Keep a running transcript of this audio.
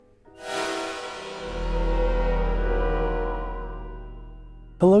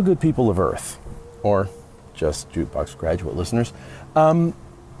Hello, good people of Earth, or just Jukebox graduate listeners.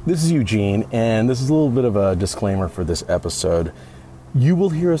 This is Eugene, and this is a little bit of a disclaimer for this episode. You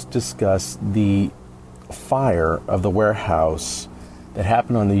will hear us discuss the fire of the warehouse that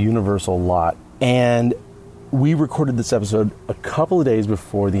happened on the Universal lot, and we recorded this episode a couple of days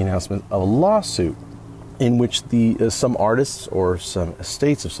before the announcement of a lawsuit in which some artists or some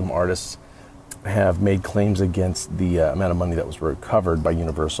estates of some artists have made claims against the amount of money that was recovered by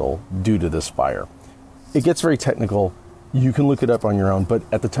Universal due to this fire. It gets very technical. You can look it up on your own, but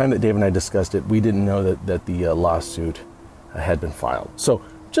at the time that Dave and I discussed it, we didn't know that the lawsuit had been filed. So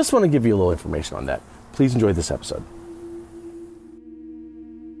just want to give you a little information on that. Please enjoy this episode.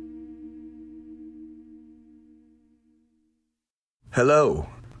 Hello,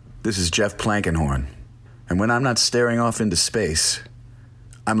 this is Jeff Plankenhorn, and when I'm not staring off into space,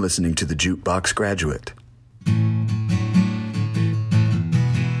 I'm listening to the Jukebox Graduate.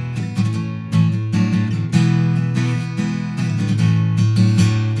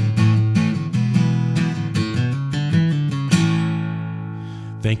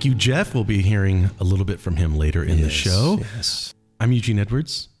 Thank you, Jeff. We'll be hearing a little bit from him later in the show. Yes. I'm Eugene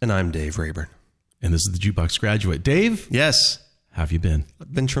Edwards. And I'm Dave Rayburn. And this is the Jukebox Graduate. Dave? Yes. How have you been?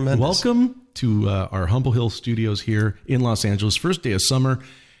 I've been tremendous. Welcome to our Humble Hill studios here in Los Angeles. First day of summer,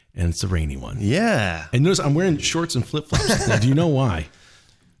 and it's a rainy one. Yeah. And notice I'm wearing shorts and flip-flops. Now, do you know why?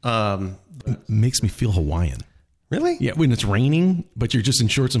 It makes me feel Hawaiian. Really? Yeah, when it's raining, but you're just in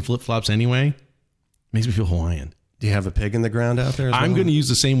shorts and flip-flops anyway, makes me feel Hawaiian. Do you have a pig in the ground out there? I'm going to use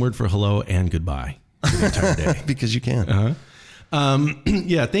the same word for hello and goodbye for the entire day. Because you can.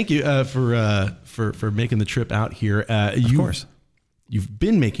 Yeah, thank you for making the trip out here. Of course. You've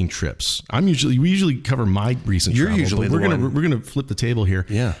been making trips. We usually cover my recent You're travel. usually but the one. We're gonna flip the table here.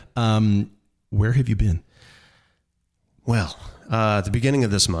 Yeah. Where have you been? Well, at the beginning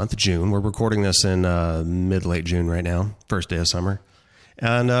of this month, June, we're recording this in mid-late June right now, first day of summer.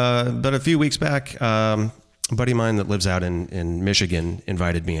 And but a few weeks back, a buddy of mine that lives out in Michigan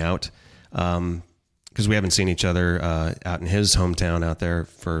invited me out because we haven't seen each other out in his hometown out there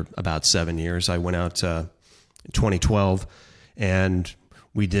for about 7 years. I went out in 2012, and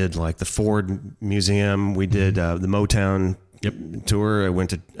we did like the Ford Museum. We did the Motown tour. I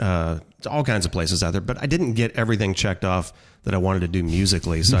went to all kinds of places out there, but I didn't get everything checked off that I wanted to do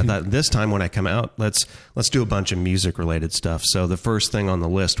musically. So I thought this time when I come out, let's do a bunch of music related stuff. So the first thing on the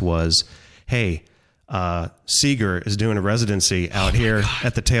list was, hey, Seeger is doing a residency out here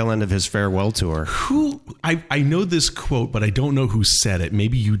at the tail end of his farewell tour. Who I know this quote, but I don't know who said it.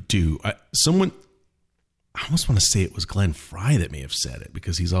 Maybe you do. I almost want to say it was Glenn Frey that may have said it,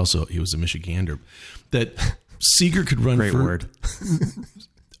 because he was a Michigander. That Seeger could run Great word.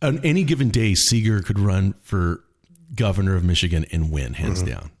 On any given day, Seeger could run for governor of Michigan and win, hands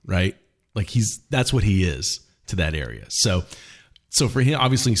down, right? Like that's what he is to that area. So for him,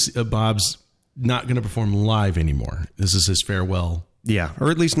 obviously, Bob's not going to perform live anymore. This is his farewell. Yeah, or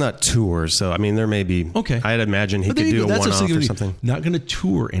at least not tours. So, I mean, there may be... Okay. I'd imagine he could do a one-off or something. Not going to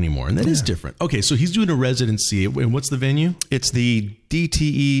tour anymore, and that is different. Okay, so he's doing a residency. And what's the venue? It's the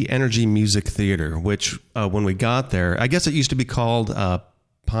DTE Energy Music Theater, which when we got there, I guess it used to be called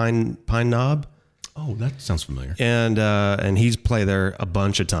Pine Knob. Oh, that sounds familiar. And he's played there a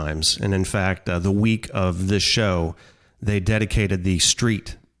bunch of times. And in fact, the week of this show, they dedicated the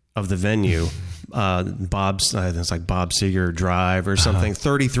street of the venue, it's like Bob Seger Drive or something.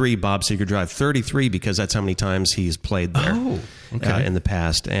 33 Bob Seger Drive, 33 because that's how many times he's played there in the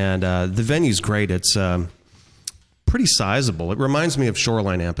past. And the venue's great. It's pretty sizable. It reminds me of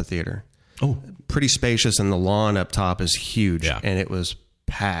Shoreline Amphitheater. Oh, pretty spacious, and the lawn up top is huge. Yeah. And it was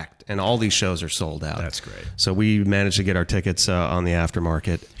packed, and all these shows are sold out. That's great. So we managed to get our tickets on the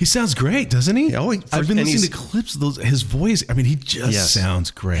aftermarket. He sounds great, doesn't he? Oh, I've been listening to clips of his voice. I mean, he just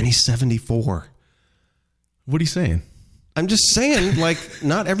sounds great. And he's 74. What are you saying? I'm just saying, like,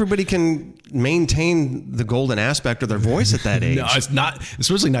 not everybody can maintain the golden aspect of their voice at that age. No, it's not,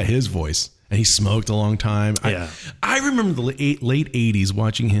 especially not his voice. And he smoked a long time. Yeah. I remember the late 80s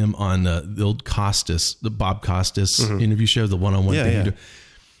watching him on the old Costas, the Bob Costas interview show, the one-on-one thing. Yeah.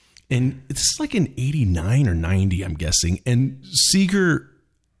 And it's like in 89 or 90, I'm guessing. And Seeger,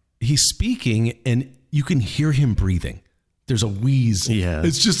 he's speaking and you can hear him breathing. There's a wheeze. Yeah.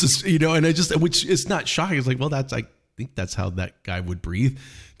 It's just, which it's not shocking. It's like, well, I think that's how that guy would breathe,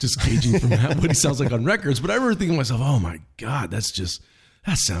 just gauging from what he sounds like on records. But I remember thinking to myself, oh my God, that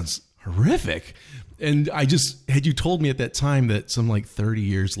sounds horrific. And had you told me at that time that some like 30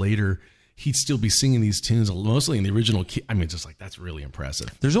 years later, he'd still be singing these tunes, mostly in the original key. I mean, just like, that's really impressive.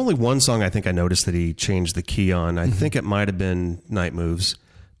 There's only one song I think I noticed that he changed the key on. I think it might have been Night Moves.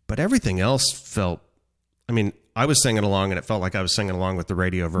 but everything else felt, I mean, I was singing along and it felt like I was singing along with the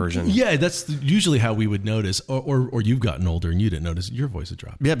radio version. Yeah, that's usually how we would notice, or you've gotten older and you didn't notice your voice had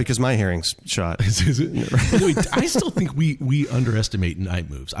dropped. Yeah, because my hearing's shot. By the way, I still think we underestimate Night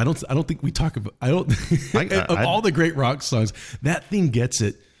Moves. I don't think we talk about. Of all the great rock songs, that thing gets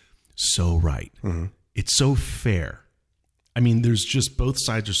it so right. Mm-hmm. It's so fair. I mean, there's just both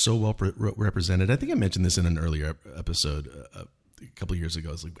sides are so well represented. I think I mentioned this in an earlier episode a couple of years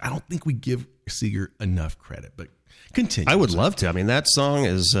ago. It's like, I don't think we give Seeger enough credit, but continue. I would love to. I mean, that song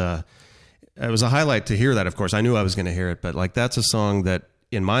is, it was a highlight to hear that, of course. I knew I was going to hear it, but like, that's a song that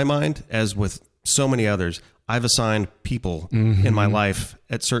in my mind, as with so many others, I've assigned people in my life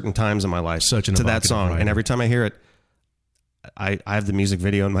at certain times in my life to that song. Writer. And every time I hear it, I have the music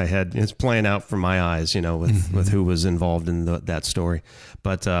video in my head. It's playing out from my eyes, you know, with who was involved in that story.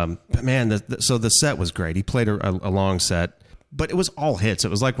 But man, so the set was great. He played a long set, but it was all hits.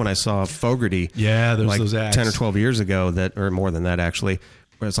 It was like when I saw Fogerty, there's those acts 10 or 12 years ago, or more than that actually,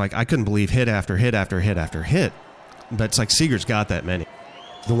 where it's like I couldn't believe hit after hit after hit after hit. But it's like Seeger's got that many.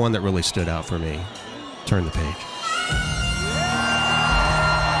 The one that really stood out for me, Turn the Page.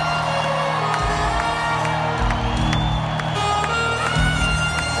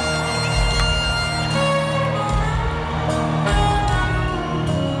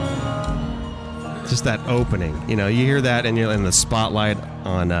 Just that opening, you know, you hear that and you're in the spotlight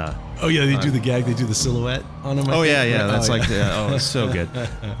on. They do the gag, they do the silhouette on them. It's so good.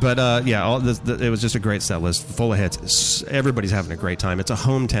 But it was just a great set list, full of hits. Everybody's having a great time. It's a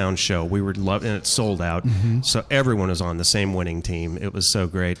hometown show. We were loving, and it sold out, so everyone was on the same winning team. It was so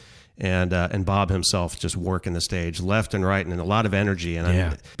great. And Bob himself just working the stage left and right, and a lot of energy.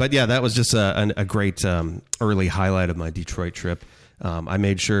 That was just a great early highlight of my Detroit trip. I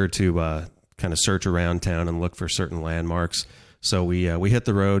made sure to kind of search around town and look for certain landmarks. So we hit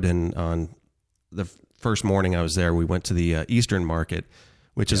the road, and on the first morning I was there, we went to the Eastern Market,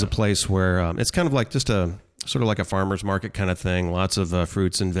 which is a place where it's kind of like just a sort of like a farmer's market kind of thing. Lots of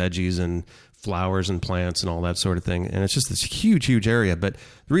fruits and veggies and flowers and plants and all that sort of thing. And it's just this huge, huge area. But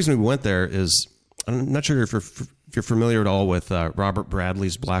the reason we went there is, I'm not sure if you're familiar at all with Robert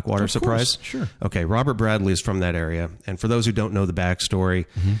Bradley's Blackwater Surprise. Sure. Okay, Robert Bradley is from that area. And for those who don't know the backstory,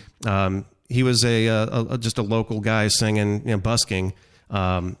 he was just a local guy singing, you know, busking,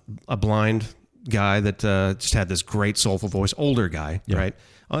 a blind guy that just had this great soulful voice, older guy, right?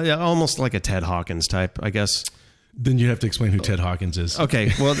 Almost like a Ted Hawkins type, I guess. Then you have to explain who Ted Hawkins is.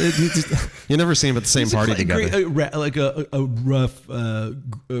 Okay, well, you never see him at the same party together. Like a rough,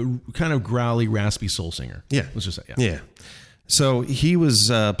 kind of growly, raspy soul singer. Yeah. Let's just say, yeah. So he was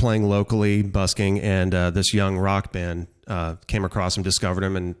playing locally, busking, and this young rock band came across him, discovered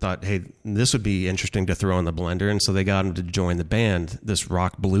him, and thought, hey, this would be interesting to throw in the blender. And so they got him to join the band, this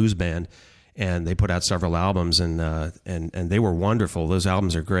rock blues band, and they put out several albums, and they were wonderful. Those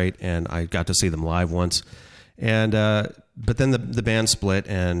albums are great, and I got to see them live once. And but then the band split,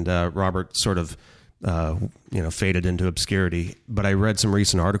 and Robert sort of faded into obscurity. But I read some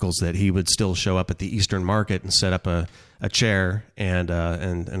recent articles that he would still show up at the Eastern Market and set up a chair and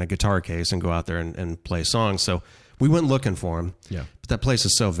a guitar case and go out there and play songs. So we went looking for him. Yeah. But that place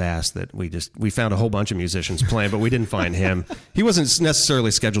is so vast that we found a whole bunch of musicians playing, but we didn't find him. He wasn't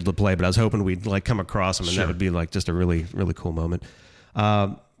necessarily scheduled to play, but I was hoping we'd like come across him, and that would be like just a really, really cool moment.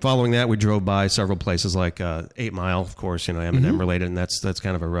 Following that, we drove by several places like 8 Mile, of course, M&M related, and that's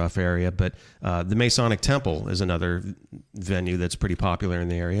kind of a rough area. But the Masonic Temple is another venue that's pretty popular in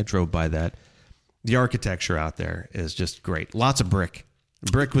the area. Drove by that. The architecture out there is just great. Lots of brick.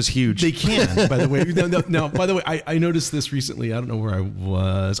 Brick was huge. They can, by the way. No, by the way, I noticed this recently. I don't know where I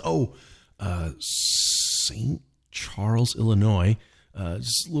was. St. Charles, Illinois,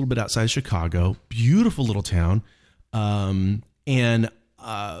 just a little bit outside Chicago. Beautiful little town. And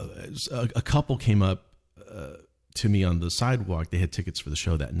a couple came up to me on the sidewalk. They had tickets for the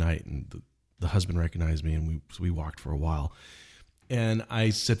show that night, and the husband recognized me, and we walked for a while. And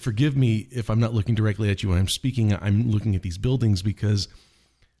I said, forgive me if I'm not looking directly at you when I'm speaking. I'm looking at these buildings because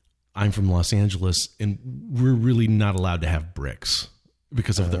I'm from Los Angeles, and we're really not allowed to have bricks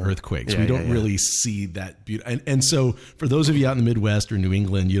because of the earthquakes. We don't really see that beauty. And so for those of you out in the Midwest or New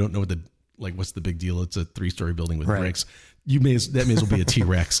England, you don't know what's the big deal? It's a 3-story building with bricks. That may as well be a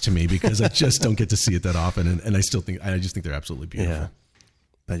T-Rex to me, because I just don't get to see it that often. And I just think they're absolutely beautiful. Yeah.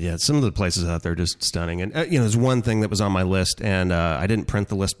 But yeah, some of the places out there are just stunning. And, there's one thing that was on my list, and I didn't print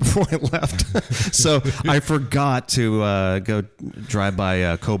the list before I left. So I forgot to go drive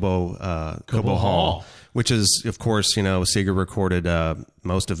by Cobo Hall, which is, of course, Seeger recorded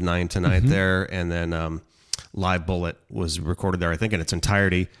most of 9 Tonight there. And then Live Bullet was recorded there, I think, in its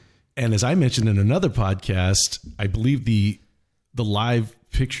entirety. And as I mentioned in another podcast, I believe the live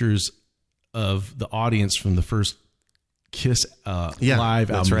pictures of the audience from the first Kiss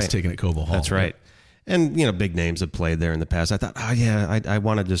live album was taken at Cobo Hall. That's right. And, big names have played there in the past. I thought, I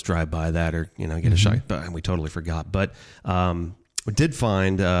want to just drive by that or, get a shot. But we totally forgot. But we did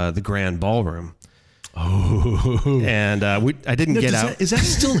find the Grand Ballroom. Oh, and I didn't get out. Is that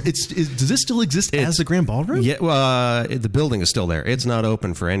still? Does this still exist as the Grand Ballroom? Yeah, well, the building is still there. It's not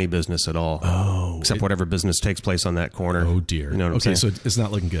open for any business at all. Oh, except whatever business takes place on that corner. Oh dear. You know what I'm saying? So it's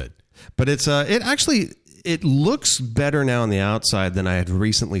not looking good. But it looks better now on the outside than I had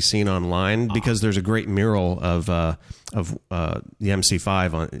recently seen online because there's a great mural of the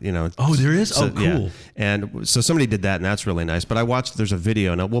MC5 on, Oh, there is? So, cool. Yeah. And so somebody did that, and that's really nice. But I watched, there's a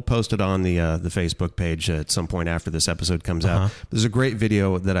video, and we'll post it on the Facebook page at some point after this episode comes out. There's a great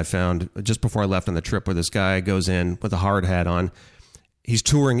video that I found just before I left on the trip where this guy goes in with a hard hat on. He's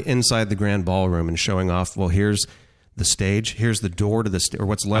touring inside the Grand Ballroom and showing off, well, here's the stage, here's the door to the or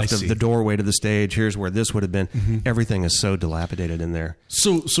what's left of the doorway to the stage, here's where this would have been. Everything is so dilapidated in there.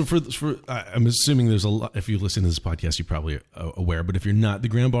 So for I'm assuming there's a lot, if you listen to this podcast you're probably aware, but if you're not, the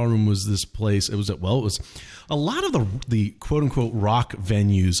Grand Ballroom was this place, it was a lot of the quote unquote rock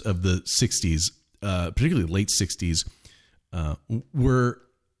venues of the 60s, particularly late 60s, were,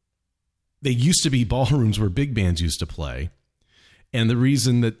 they used to be ballrooms where big bands used to play. And the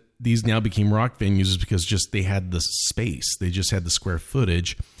reason that these now became rock venues is because just they had the space. They just had the square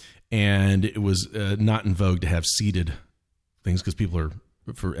footage, and it was not in vogue to have seated things because people are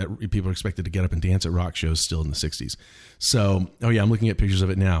expected to get up and dance at rock shows still in the 60s. So, I'm looking at pictures of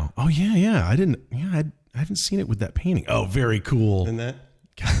it now. Oh yeah. I haven't seen it with that painting. Oh, very cool. Isn't that?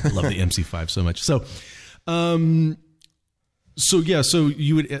 God, I love the MC5 so much. So,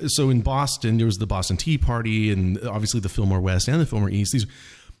 so in Boston there was the Boston Tea Party, and obviously the Fillmore West and the Fillmore East. These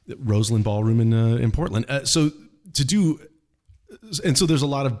Roseland Ballroom in Portland. So there's a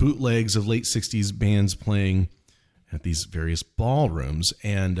lot of bootlegs of late 60s bands playing at these various ballrooms,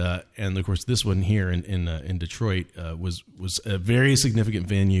 and of course this one here in Detroit was a very significant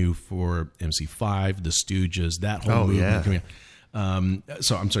venue for MC5, the Stooges, that whole movement coming out.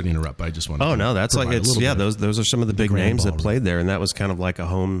 So I'm sorry to interrupt, but I just want to. Oh no, that's like it's those are some of the big names that played there, and that was kind of like a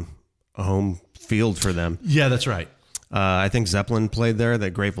home field for them. Yeah, that's right. I think Zeppelin played there.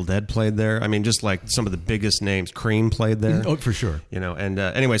 That Grateful Dead played there. I mean, just like some of the biggest names. Cream played there. Oh, for sure. And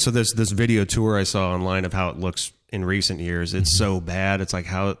anyway, so this video tour I saw online of how it looks in recent years. It's so bad. It's like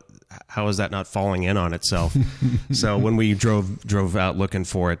how is that not falling in on itself? So when we drove out looking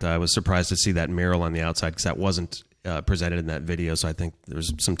for it, I was surprised to see that mural on the outside because that wasn't presented in that video. So I think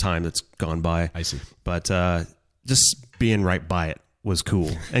there's some time that's gone by. I see. But just being right by it was cool,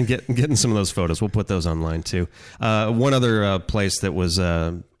 and getting some of those photos. We'll put those online too. One other place that was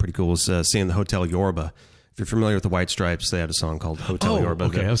pretty cool was seeing the Hotel Yorba. If you're familiar with the White Stripes, they had a song called Hotel Yorba.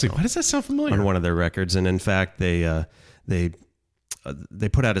 Okay, I was like, why does that sound familiar? On one of their records, and in fact, they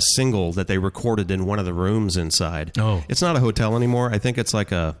put out a single that they recorded in one of the rooms inside. Oh, it's not a hotel anymore. I think it's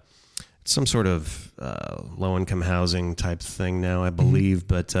like some sort of low-income housing type thing now, I believe.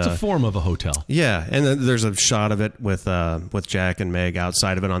 But it's a form of a hotel. Yeah, and then there's a shot of it with Jack and Meg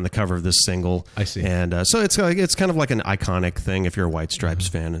outside of it on the cover of this single. I see. And so it's kind of like an iconic thing if you're a White Stripes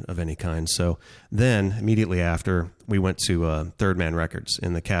fan of any kind. So then immediately after, we went to Third Man Records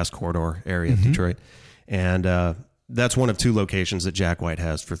in the Cass Corridor area of Detroit, and that's one of two locations that Jack White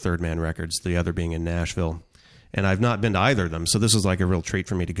has for Third Man Records. The other being in Nashville. And I've not been to either of them, so this is like a real treat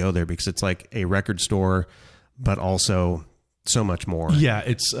for me to go there because it's like a record store, but also so much more. Yeah,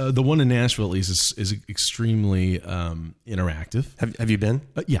 it's the one in Nashville at least is extremely interactive. Have you been?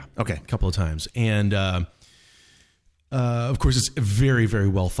 Yeah, okay, a couple of times, and of course it's very, very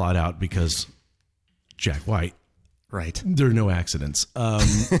well thought out because Jack White. Right, there are no accidents.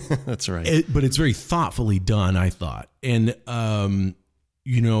 That's right, but it's very thoughtfully done, I thought, and.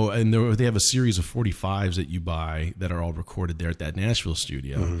 And they have a series of 45s that you buy that are all recorded there at that Nashville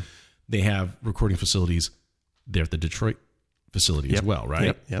studio. They have recording facilities there at the Detroit facility as well,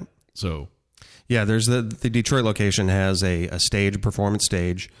 right? Yep. So, yeah, there's the Detroit location has a performance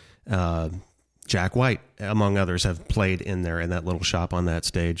stage. Jack White, among others, have played in there in that little shop on that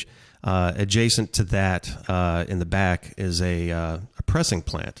stage. Adjacent to that, in the back, is a pressing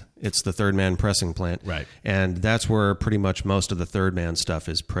plant. It's the Third Man pressing plant. Right. And that's where pretty much most of the Third Man stuff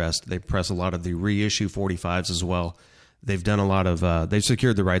is pressed. They press a lot of the reissue 45s as well. They've done a lot of, they've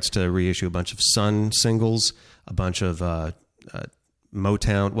secured the rights to reissue a bunch of Sun singles, a bunch of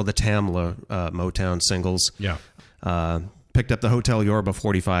Motown, the Tamla Motown singles. Yeah. Picked up the Hotel Yorba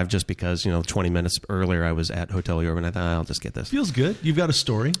 45 just because, 20 minutes earlier I was at Hotel Yorba and I thought, I'll just get this. Feels good. You've got a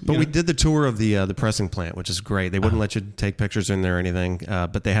story. But we did the tour of the pressing plant, which is great. They wouldn't let you take pictures in there or anything,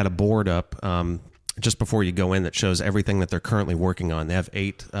 but they had a board up just before you go in that shows everything that they're currently working on. They have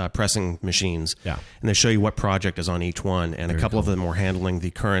 8 pressing machines, and they show you what project is on each one, and a couple of them were handling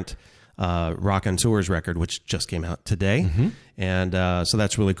the current Rock on Tours record, which just came out today. And so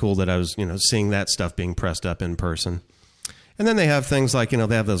that's really cool that I was seeing that stuff being pressed up in person. And then they have things like, they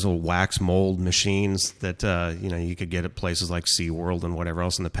have those little wax mold machines that, you could get at places like SeaWorld and whatever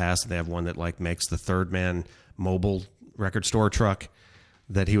else in the past. They have one that like makes the Third Man mobile record store truck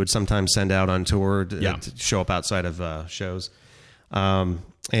that he would sometimes send out on tour to show up outside of shows. And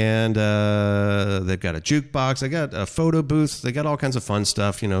they've got a jukebox. They got a photo booth. They got all kinds of fun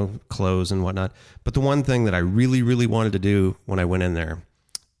stuff, clothes and whatnot. But the one thing that I really, really wanted to do when I went in there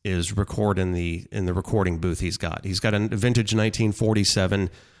is record in the recording booth he's got. He's got a vintage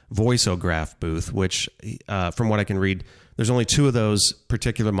 1947 voiceograph booth, which, from what I can read, there's only 2 of those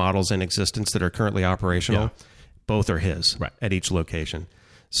particular models in existence that are currently operational. Both are his at each location.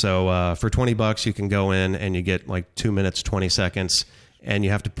 So for $20, you can go in and you get like 2 minutes, 20 seconds, and you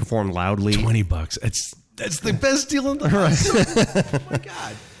have to perform loudly. $20. That's the best deal in the house. Oh my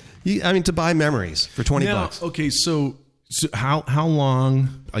God. To buy memories for $20. Okay, so how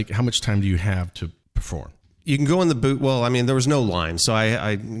long, like how much time do you have to perform? You can go in the booth. Well, there was no line, so they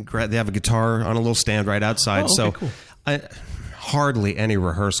have a guitar on a little stand right outside. Oh, okay, cool. Hardly any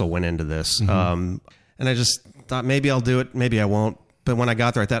rehearsal went into this, and I just thought maybe I'll do it, maybe I won't. But when I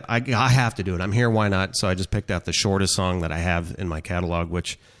got there, I thought I have to do it. I'm here, why not? So I just picked out the shortest song that I have in my catalog,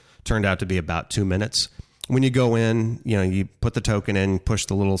 which turned out to be about 2 minutes. When you go in, you put the token in, push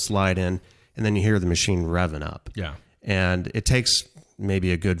the little slide in, and then you hear the machine revving up. Yeah. And it takes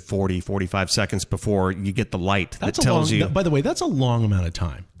maybe a good 40, 45 seconds before you get the light that tells you. By the way, that's a long amount of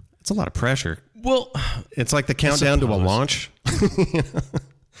time. It's a lot of pressure. Well, it's like the countdown to a launch.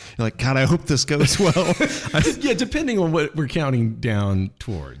 You're like, God, I hope this goes well. Yeah, depending on what we're counting down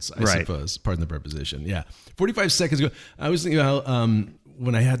towards, I suppose. Pardon the preposition. Yeah. 45 seconds ago, I was thinking about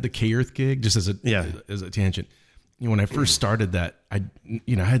when I had the K-Earth gig, just as a tangent. When I first started that, I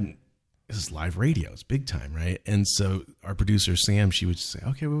hadn't. This is live radio. It's big time, right? And so our producer, Sam, she would say,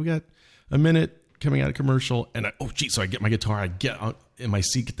 okay, well, we got a minute coming out of commercial. And so I get my guitar, I get out in my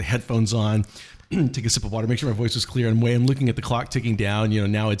seat, get the headphones on, take a sip of water, make sure my voice was clear. And I'm looking at the clock ticking down.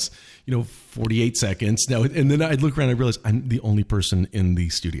 Now it's, 48 seconds. Now, and then I'd look around and I realized I'm the only person in the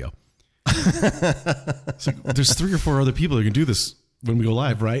studio. So there's 3 or 4 other people that can do this when we go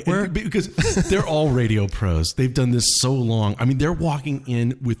live, right? Because they're all radio pros. They've done this so long. They're walking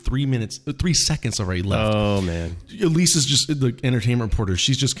in with 3 seconds already left. Oh, man. Lisa's just the entertainment reporter.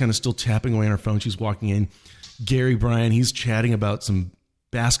 She's just kind of still tapping away on her phone. She's walking in. Gary Bryan, he's chatting about some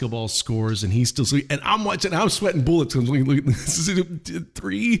basketball scores, and he's still sleeping. And I'm watching. I'm sweating bullets. I'm like, this is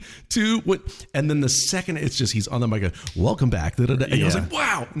 3, 2, 1. And then the second it's just he's on the mic. Welcome back. And I was like,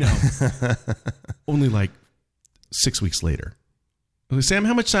 wow. No. Only like 6 weeks later. Sam,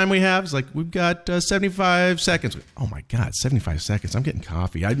 how much time we have? It's like, we've got 75 seconds. Oh my God, 75 seconds. I'm getting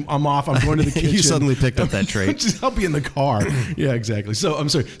coffee. I'm off. I'm going to the kitchen. You suddenly picked up that trait. I'll be in the car. Yeah, exactly. So I'm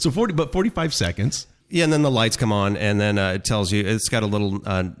sorry. So 45 seconds. Yeah. And then the lights come on and then it tells you, it's got a little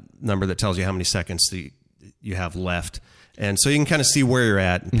number that tells you how many seconds you have left. And so you can kind of see where you're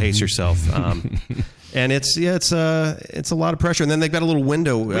at and pace yourself. And it's a lot of pressure. And then they've got a little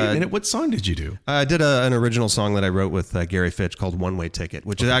window. Wait a minute, what song did you do? I did an original song that I wrote with Gary Fitch called One Way Ticket,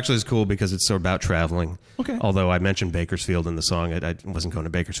 which actually is cool because it's about traveling. Okay. Although I mentioned Bakersfield in the song. I wasn't going to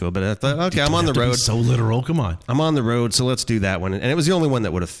Bakersfield, but I thought, okay, I'm on the road. So literal, come on. I'm on the road, so let's do that one. And it was the only one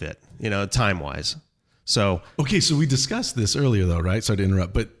that would have fit, time-wise. So okay, so we discussed this earlier, though, right? Sorry to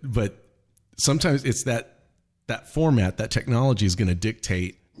interrupt, but sometimes it's that format, that technology is going to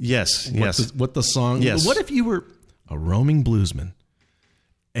dictate. Yes. What the song. Yes. What if you were a roaming bluesman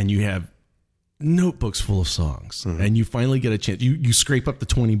and you have notebooks full of songs and you finally get a chance, you scrape up the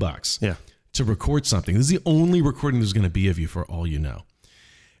 $20 to record something. This is the only recording there's going to be of you for all you know.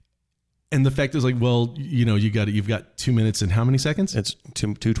 And the fact is like, well, you've got 2 minutes and how many seconds? It's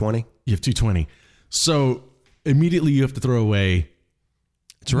 2:20. You have 2:20. So immediately you have to throw away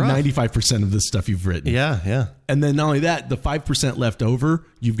 95% of the stuff you've written. Yeah. And then not only that, the 5% left over,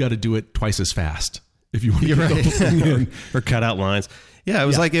 you've got to do it twice as fast if you want to get the whole thing in. Or cut out lines. Yeah, it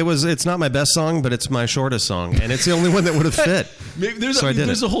was like it's not my best song, but it's my shortest song, and it's the only one that would have fit.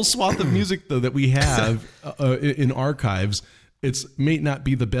 There's a whole swath of music though that we have in archives. It may not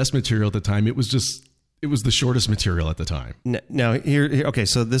be the best material at the time. It was just it was the shortest material at the time. Now here, okay,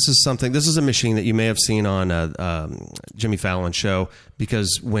 so this is a machine that you may have seen on Jimmy Fallon's show,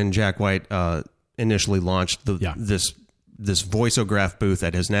 because when Jack White initially launched this voiceograph booth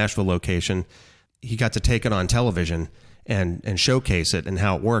at his Nashville location, he got to take it on television and showcase it and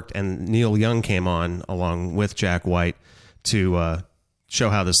how it worked. And Neil Young came on along with Jack White to show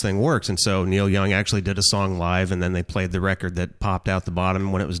how this thing works. And so Neil Young actually did a song live, and then they played the record that popped out the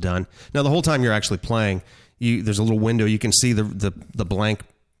bottom when it was done. Now, the whole time you're actually playing, there's a little window. You can see the blank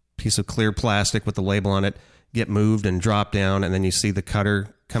piece of clear plastic with the label on it get moved and drop down, and then you see the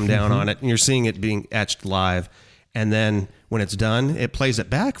cutter come down on it, and you're seeing it being etched live. And then when it's done, it plays it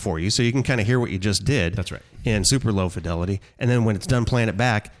back for you, so you can kind of hear what you just did. That's right. In super low fidelity. And then when it's done playing it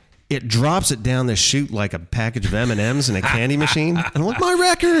back, it drops it down the chute like a package of M&Ms in a candy machine. And I'm like, my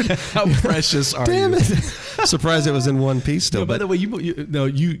record! How precious are Damn you? it! Surprised it was in one piece still. No, by the way,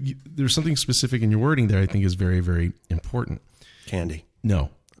 you there's something specific in your wording there I think is very, very important. Candy. No.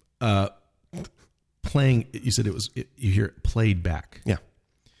 Playing, you said you hear it played back. Yeah.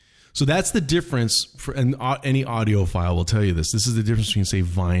 So that's the difference, and any audiophile will tell you this. This is the difference between, say,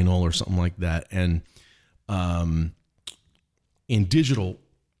 vinyl or something like that, and in digital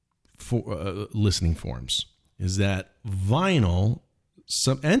listening forms, is that vinyl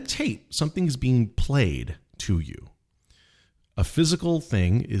and tape, something's being played to you. A physical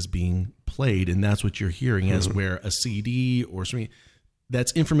thing is being played, and that's what you're hearing, as where a CD or something,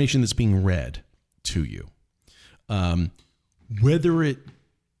 that's information that's being read to you. Whether it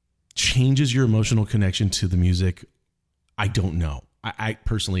changes your emotional connection to the music, I don't know. I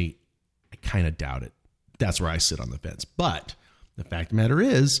personally, I kind of doubt it. That's where I sit on the fence. But the fact of the matter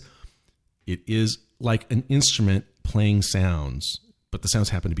is, it is like an instrument playing sounds, but the sounds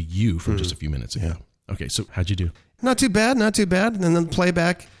happen to be you from just a few minutes ago. Yeah. Okay, so how'd you do? Not too bad. And then the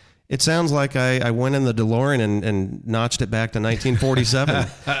playback, it sounds like I went in the DeLorean and notched it back to 1947.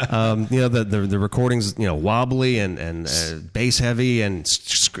 The recording's wobbly and bass heavy, and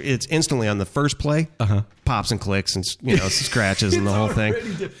it's instantly on the first play, pops and clicks and scratches and the whole thing.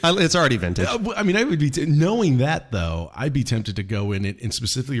 It's already vintage. I mean, I would be knowing that though. I'd be tempted to go in and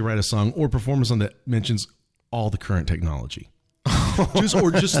specifically write a song or perform a song that mentions all the current technology.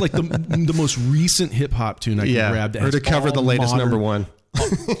 just like the most recent hip hop tune I can grab, that or to cover the latest number one.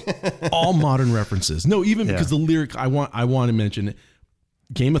 All modern references. No, even because the lyric I want to mention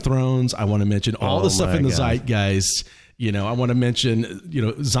Game of Thrones. I want to mention all the stuff in the zeitgeist. I want to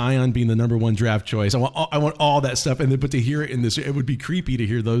mention Zion being the number one draft choice. I want all that stuff, and then but to hear it in this, it would be creepy to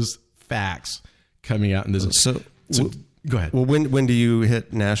hear those facts coming out in this. So go ahead. Well, when do you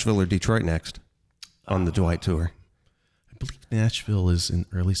hit Nashville or Detroit next on the Dwight tour? I believe Nashville is in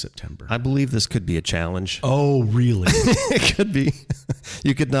early September. I believe this could be a challenge. Oh, really? It could be.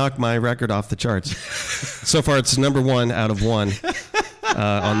 You could knock my record off the charts. So far, it's number 1 out of 1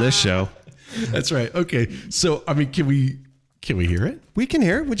 on this show. That's right. Okay. So, I mean, can we hear it? We can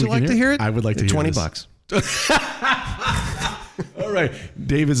hear it. Would you like to hear it? I would like to hear it. $20. All right.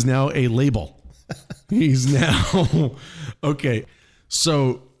 Dave is now a label. He's now... Okay.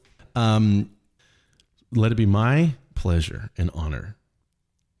 So, let it be my pleasure and honor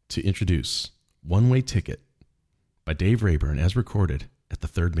to introduce One Way Ticket by Dave Rayburn, as recorded at the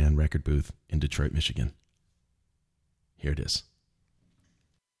Third Man Record Booth in Detroit, Michigan. Here it is.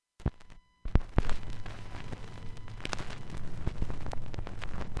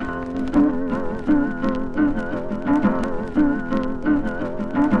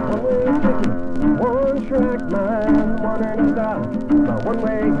 One track mind, one and a stop, my one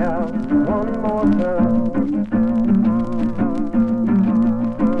way out, one more time.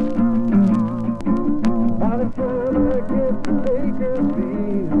 By the time I get to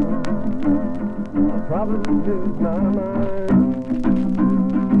Bakersfield, I'll probably lose my mind.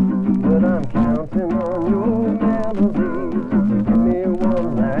 But I'm counting on your melodies to give me one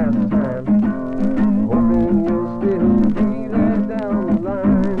last time. Hoping you'll still be there down the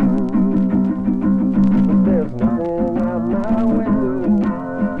line. There's nothing out my window,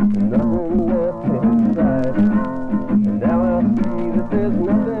 nothing left inside. And now I see that there's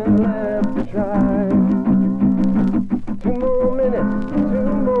nothing left to try. 2 more minutes, 2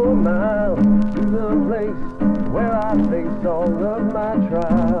 more miles to the place where I face all of my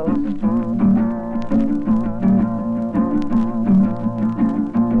trials.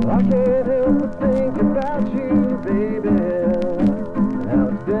 I can't help but think about you, baby, and how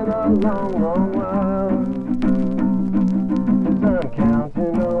it's been a long, long while. I'm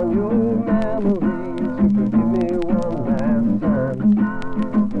counting on your memories to forgive me one last time.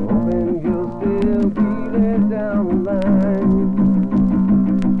 Hoping you'll still be there down the line.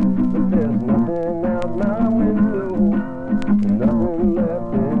 But there's nothing out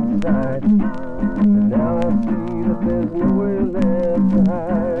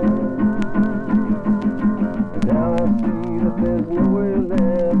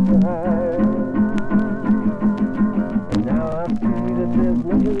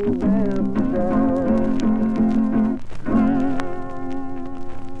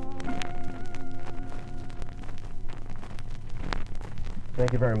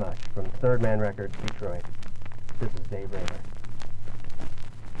Thank you very much. From Third Man Records, Detroit, this is Dave Raymer.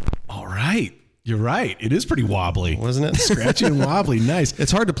 All right. You're right. It is pretty wobbly. Wasn't it? Scratchy and wobbly. Nice.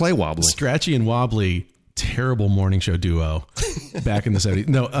 It's hard to play wobbly. Scratchy and wobbly, terrible morning show duo back in the 70s.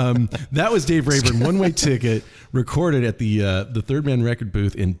 No, that was Dave Rayburn, One Way Ticket, recorded at the Third Man Record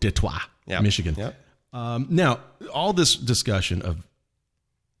booth in Detroit, Michigan. Yep. Now, all this discussion of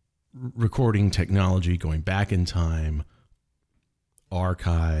recording technology, going back in time,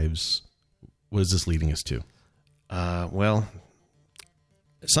 archives, what is this leading us to? Well,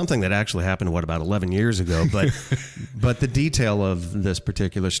 something that actually happened, about 11 years ago, but the detail of this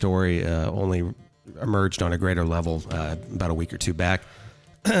particular story only emerged on a greater level about a week or two back.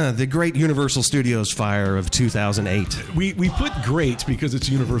 The Great Universal Studios fire of 2008. We put great because it's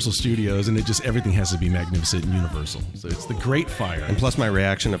Universal Studios, and everything has to be magnificent and universal. So it's the Great Fire. And plus my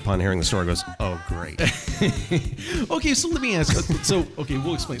reaction upon hearing the story goes, oh, great. Okay, so let me ask.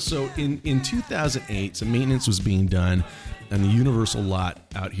 We'll explain. So in 2008, some maintenance was being done on the Universal lot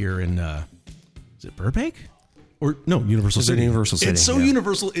out here in, is it Burbank? Or no, Universal City. Universal City. It's so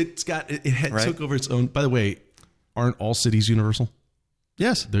universal. It took over its own. By the way, aren't all cities universal?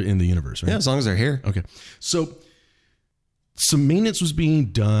 Yes. They're in the universe, right? Yeah, as long as they're here. Okay. So some maintenance was being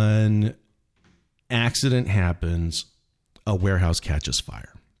done. Accident happens. A warehouse catches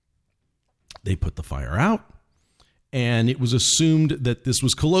fire. They put the fire out, and it was assumed that this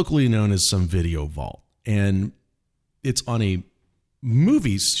was colloquially known as some video vault. And it's on a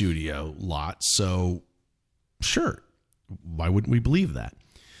movie studio lot, so sure, why wouldn't we believe that?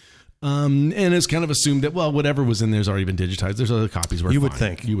 And it's kind of assumed that, well, whatever was in there has already been digitized. There's other copies. You would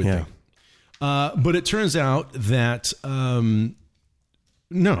think. You would think. But it turns out that, no,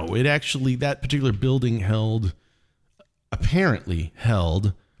 it actually, that particular building apparently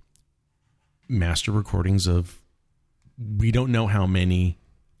held master recordings of, we don't know how many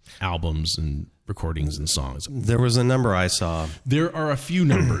albums and recordings and songs. There was a number I saw. There are a few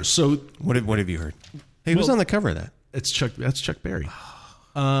numbers. So what have you heard? Hey, who's on the cover of that? That's Chuck Berry.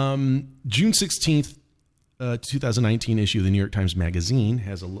 June 16th, 2019 issue of the New York Times Magazine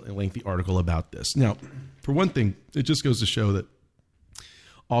has a lengthy article about this. Now, for one thing, it just goes to show that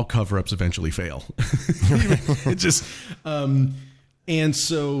all cover-ups eventually fail. It just, and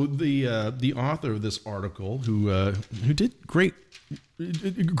so the author of this article, who did great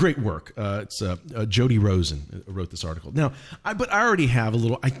work, it's Jody Rosen wrote this article. Now, but I already have a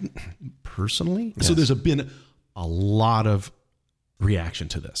little, personally. Yes. So there's been a lot of reaction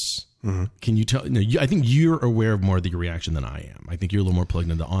to this. Mm-hmm. Can you tell? I think you're aware of more of the reaction than I am. I think you're a little more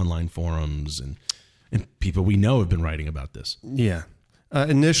plugged into online forums and people we know have been writing about this. Yeah.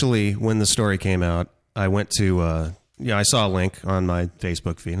 Initially, when the story came out, I went to, I saw a link on my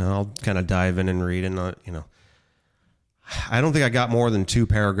Facebook feed, and I'll kind of dive in and read. And, I don't think I got more than 2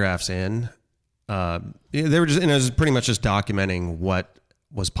 paragraphs in. They were just, and it was pretty much just documenting what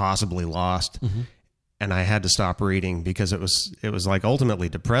was possibly lost. Mm-hmm. And I had to stop reading because it was like ultimately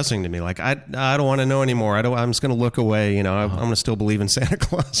depressing to me. Like, I don't want to know anymore. I'm just going to look away. I'm going to still believe in Santa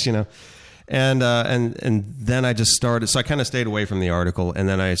Claus, And then I just started, so I kind of stayed away from the article, and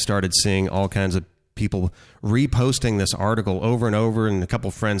then I started seeing all kinds of people reposting this article over and over, and a couple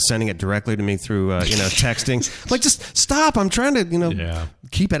of friends sending it directly to me through, texting. Like, just stop! I'm trying to,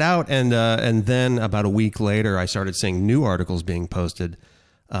 keep it out. And then about a week later, I started seeing new articles being posted,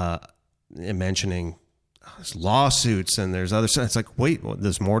 mentioning lawsuits, and there's other stuff. It's like, wait,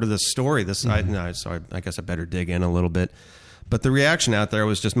 there's more to this story. So I guess I better dig in a little bit. But the reaction out there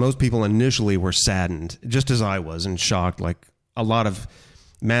was just, most people initially were saddened, just as I was, and shocked. Like a lot of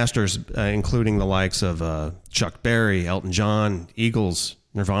masters, including the likes of Chuck Berry, Elton John, Eagles,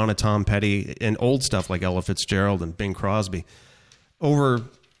 Nirvana, Tom Petty, and old stuff like Ella Fitzgerald and Bing Crosby.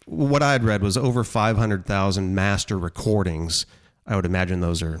 What I had read was over 500,000 master recordings. I would imagine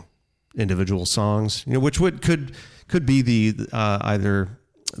those are individual songs, which could be the either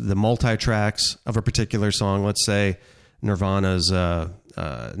the multi-tracks of a particular song. Let's say Nirvana's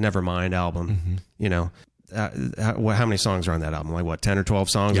Nevermind album. Mm-hmm. How many songs are on that album? Like 10 or 12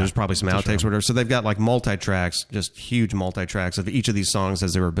 songs? Yeah, there's probably some outtakes or whatever. So they've got like multi-tracks, just huge multi-tracks of each of these songs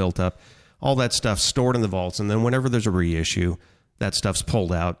as they were built up. All that stuff stored in the vaults, and then whenever there's a reissue, that stuff's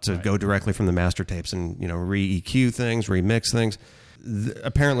pulled out to go directly from the master tapes and re-EQ things, remix things.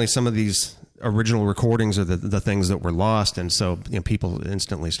 Apparently some of these original recordings are the things that were lost, and so people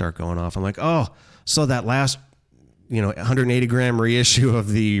instantly start going off. I'm like, oh, so that last 180 gram reissue of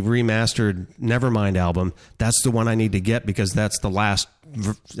the remastered Nevermind album, that's the one I need to get because that's the last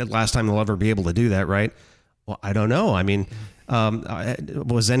time they'll ever be able to do that, right? Well, I don't know. I mean,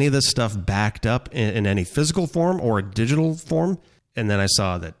 was any of this stuff backed up in any physical form or a digital form? And then I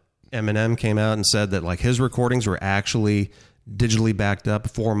saw that Eminem came out and said that like his recordings were actually digitally backed up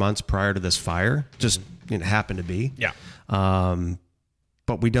 4 months prior to this fire. Just it happened to be. Yeah.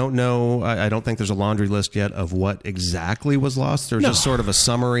 But we don't know. I don't think there's a laundry list yet of what exactly was lost. There's just sort of a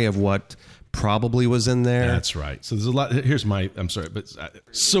summary of what probably was in there. That's right. So there's a lot. Here's I'm sorry, but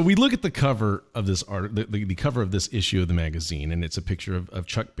so we look at the cover of this art, the cover of this issue of the magazine, and it's a picture of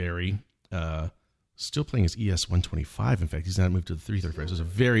Chuck Berry, still playing his ES 125. In fact, he's not moved to the 335. So it's a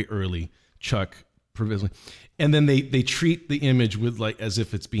very early Chuck, provisionally. And then they treat the image with like as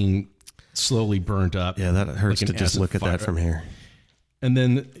if it's being slowly burned up. Yeah, that hurts like to just look at that from here. And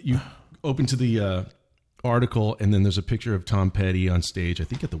then you open to the article, and then there's a picture of Tom Petty on stage, I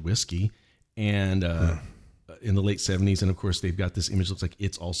think at the Whiskey, and in the late 70s. And of course, they've got this image that looks like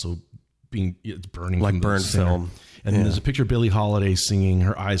it's also it's burning. Like from the burned center. film. And then there's a picture of Billie Holiday singing,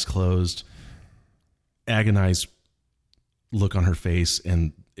 her eyes closed, agonized look on her face,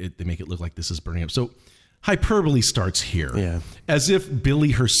 and they make it look like this is burning up. So hyperbole starts here. Yeah. As if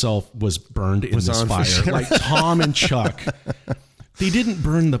Billie herself was burned in this fire. Sure. Like Tom and Chuck. They didn't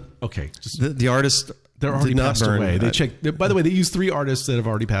burn the artist. They're already did not passed burn. away. They checked. By the way, they used 3 artists that have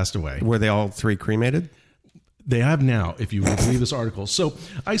already passed away. Were they all 3 cremated? They have now, if you believe this article. So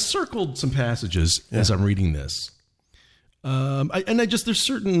I circled some passages as I'm reading this. There's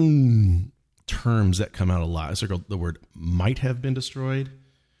certain terms that come out a lot. I circled the word might have been destroyed,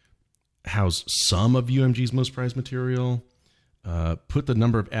 house some of UMG's most prized material, put the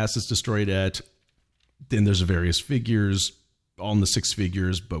number of assets destroyed at, then there's various figures, all in the 6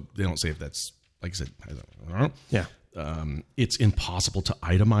 figures, but they don't say if that's, like I said, I don't know. Yeah. It's impossible to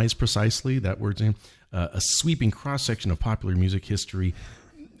itemize precisely, that word's in. A sweeping cross-section of popular music history.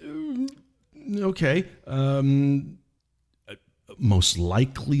 Okay. Most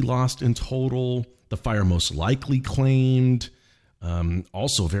likely lost in total. The fire most likely claimed.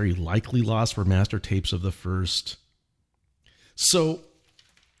 Also very likely lost for master tapes of the first. So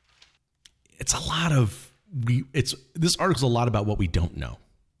it's a lot of this article's a lot about what we don't know.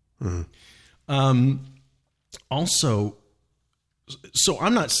 Mm-hmm. Also, so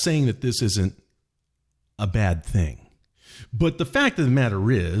I'm not saying that this isn't a bad thing, but the fact of the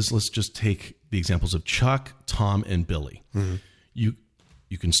matter is, let's just take the examples of Chuck, Tom, and Billie. Mm-hmm.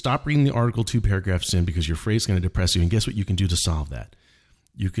 You can stop reading the article 2 paragraphs in because your phrase is going to depress you. And guess what you can do to solve that?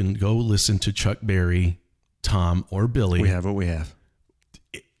 You can go listen to Chuck Berry, Tom, or Billie. We have what we have.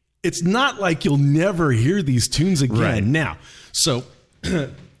 It's not like you'll never hear these tunes again. Right. Now, so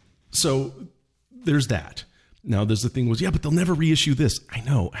there's that. Now there's the thing was, but they'll never reissue this. I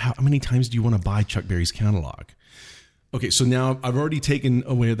know. How many times do you want to buy Chuck Berry's catalog? Okay, so now I've already taken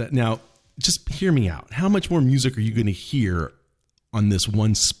away that. Now, just hear me out. How much more music are you going to hear on this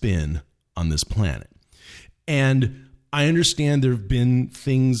one spin on this planet? And I understand there have been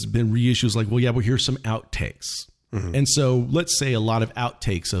reissues like, here's some outtakes. Mm-hmm. And so let's say a lot of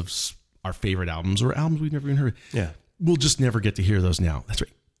outtakes of our favorite albums or albums we've never even heard. Yeah. We'll just never get to hear those now. That's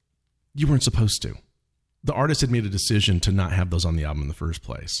right. You weren't supposed to. The artist had made a decision to not have those on the album in the first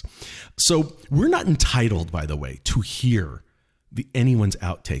place. So we're not entitled, by the way, to hear anyone's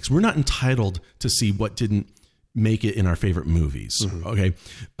outtakes. We're not entitled to see what didn't make it in our favorite movies. Mm-hmm. Okay.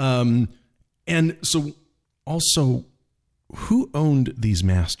 And so also, who owned these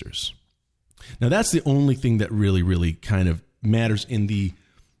masters? Now that's the only thing that really, really kind of matters in the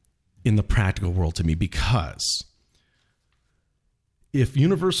practical world to me, because if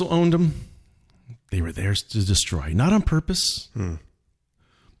Universal owned them, they were theirs to destroy, not on purpose.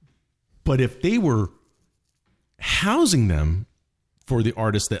 But if they were housing them for the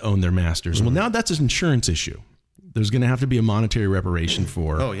artists that own their masters, well, now that's an insurance issue. There's going to have to be a monetary reparation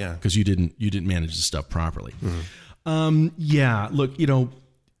for, because you didn't manage the stuff properly. Look,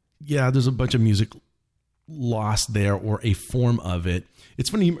 there's a bunch of music lost there, or a form of it. It's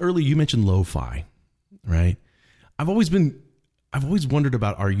funny. Earlier you mentioned lo-fi, right? I've always wondered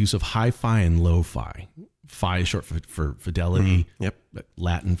about our use of hi-fi and lo-fi. Fi is short for fidelity. Mm-hmm. Yep.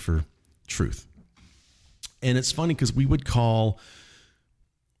 Latin for truth. And it's funny because we would call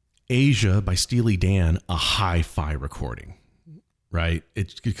Asia by Steely Dan a hi-fi recording, right?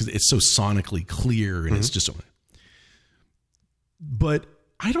 It's because it's so sonically clear and it's just so. But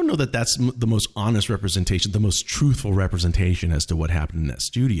I don't know that that's the most honest representation, the most truthful representation as to what happened in that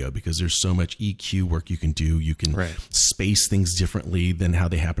studio, because there's so much EQ work you can do. You can space things differently than how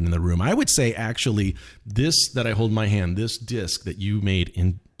they happen in the room. I would say, actually, this that I hold in my hand, this disc that you made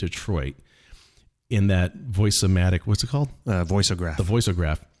in Detroit, in that Voice-O-Matic, what's it called? Voice-O-Graph. The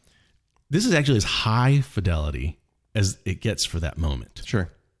Voice-O-Graph. This is actually as high fidelity as it gets for that moment. Sure.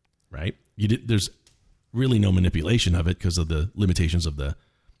 Right? There's really no manipulation of it because of the limitations of the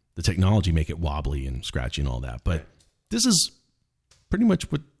technology make it wobbly and scratchy and all that. But this is pretty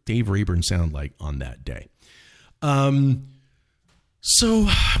much what Dave Rayburn sounded like on that day. So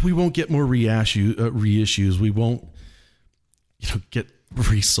we won't get more reissues. We won't, get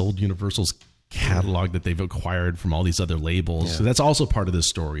resold Universal's catalog that they've acquired from all these other labels. Yeah. So that's also part of this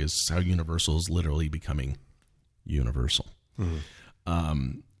story, is how Universal is literally becoming Universal.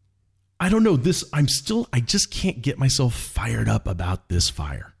 I don't know this. I just can't get myself fired up about this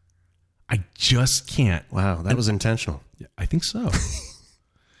fire. I just can't. Wow, that was intentional. I think so.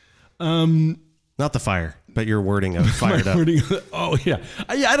 Not the fire, but your wording of fired up. Oh yeah.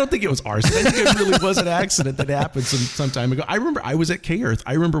 I don't think it was arson. I think it really was an accident that happened some time ago. I remember I was at K-Earth.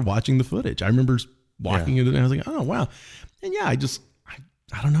 I remember watching the footage. I remember walking in and I was like, oh wow. And yeah, I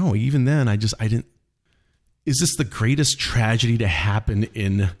don't know. Even then I didn't. Is this the greatest tragedy to happen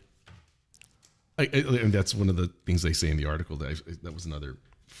in? And that's one of the things they say in the article. That was another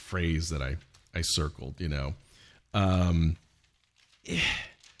phrase that I circled.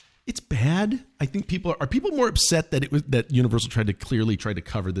 It's bad. I think people are people more upset that Universal tried to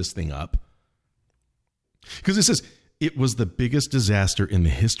cover this thing up, because it says it was the biggest disaster in the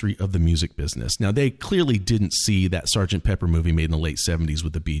history of the music business. Now they clearly didn't see that Sgt. Pepper movie made in the late 70s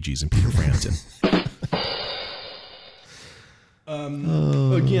with the Bee Gees and Peter Frampton.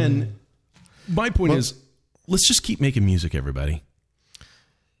 Again, my point is, let's just keep making music, everybody.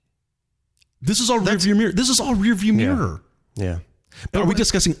 This is all rearview mirror. This is all rearview mirror. Yeah. Are we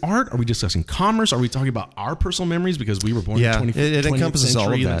discussing art? Are we discussing commerce? Are we talking about our personal memories because we were born in the 20th century? It encompasses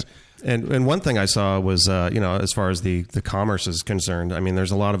all of that. And one thing I saw was, as far as the commerce is concerned, I mean,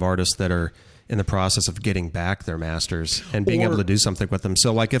 there's a lot of artists that are in the process of getting back their masters and being able to do something with them.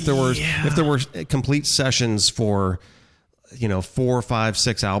 So like if there were complete sessions for 4, 5,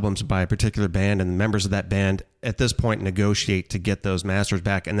 6 albums by a particular band, and members of that band at this point negotiate to get those masters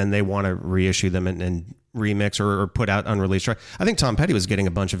back, and then they want to reissue them and remix or put out unreleased track. I think Tom Petty was getting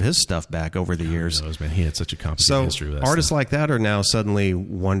a bunch of his stuff back over the years. Man, he had such a complicated history with that. Artists like that are now suddenly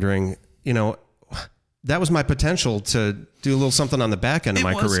wondering, that was my potential to do a little something on the back end of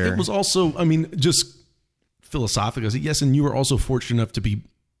my career. It was also, just philosophically, yes, and you were also fortunate enough to be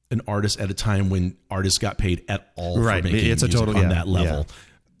an artist at a time when artists got paid at all for making music on that level.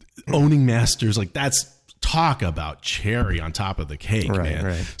 Yeah. Owning masters, like that's talk about cherry on top of the cake, man.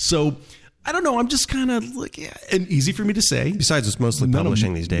 Right. So I don't know. I'm just kind of like, and easy for me to say. Besides, it's mostly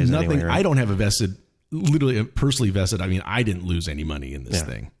publishing these days. Nothing. Anyway, right? I don't have a vested, literally personally vested. I mean, I didn't lose any money in this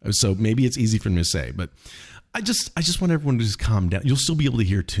thing, so maybe it's easy for me to say. But I just want everyone to just calm down. You'll still be able to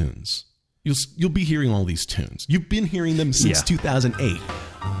hear tunes. You'll be hearing all these tunes. You've been hearing them since 2008.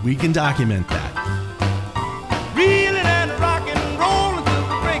 We can document that. Reeling and rocking, rolling till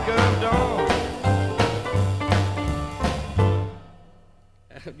the break of dawn.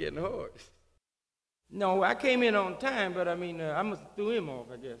 I'm getting hoarse. No, I came in on time, but I must have threw him off,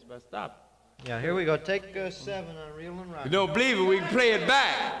 I guess, by stopping. Yeah, here we go. Take 7 on Reeling and Rocking. You don't believe it, we can play it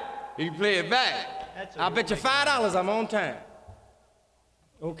back. You can play it back. I'll bet you $5 I'm on time.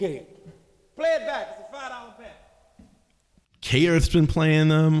 Okay. Play it back. It's a $5 bet. K-Earth's been playing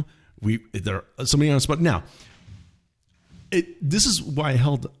them. There somebody on the spot now. This is why I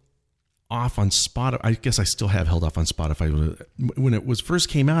held off on Spotify. I guess I still have held off on Spotify. When it first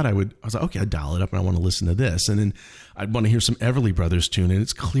came out, I was like, okay, I'd dial it up and I want to listen to this, and then I'd want to hear some Everly Brothers tune, and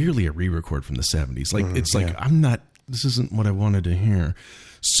it's clearly a re-record from the 70s. Like this isn't what I wanted to hear.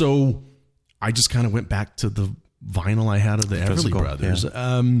 So I just kind of went back to the vinyl I had of the Everly Brothers.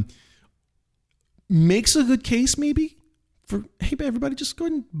 Yeah. Makes a good case maybe for, hey, everybody, just go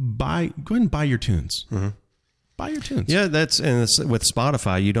ahead and buy your tunes. Mm-hmm. Buy your tunes. Yeah, and with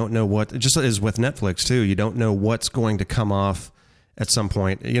Spotify, you don't know what, just as with Netflix too, you don't know what's going to come off at some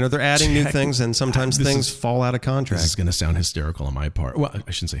point. They're adding new things, and sometimes things fall out of contract. This is going to sound hysterical on my part. Well,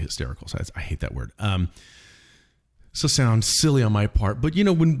 I shouldn't say hysterical. So I hate that word. So sound silly on my part, but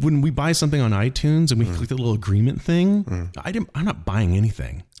when we buy something on iTunes and we click the little agreement thing, I'm not buying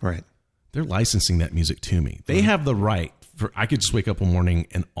anything. Right. They're licensing that music to me. They have the right I could just wake up one morning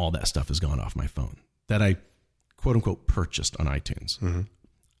and all that stuff is gone off my phone that I quote unquote purchased on iTunes. Mm-hmm.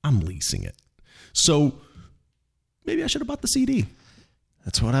 I'm leasing it. So maybe I should have bought the CD.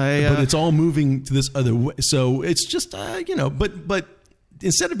 That's what but it's all moving to this other way. So it's just, but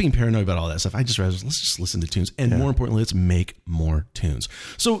instead of being paranoid about all that stuff, I just rather let's just listen to tunes, and more importantly, let's make more tunes.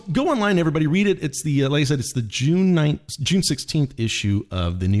 So go online, everybody, read it. It's the like I said, it's the June 16th issue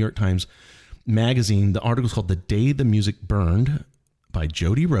of the New York Times Magazine. The article is called "The Day the Music Burned" by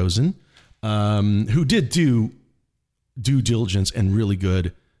Jody Rosen, who did do due diligence and really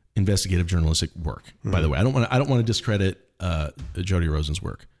good investigative journalistic work. By the way, I don't want to discredit Jody Rosen's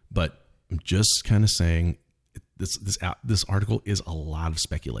work, but I'm just kind of saying this article is a lot of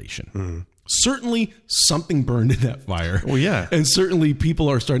speculation. Certainly something burned in that fire. Well, yeah. And certainly people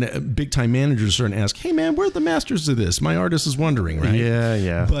are big time managers are starting to ask, hey man, where are the masters of this? My artist is wondering, right?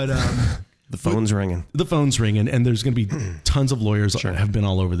 Yeah. But the phone's ringing. The phone's ringing, and there's going to be tons of lawyers that have been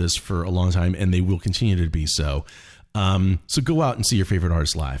all over this for a long time, and they will continue to be so. So go out and see your favorite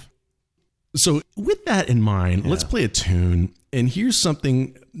artist live. So with that in mind, let's play a tune. And here's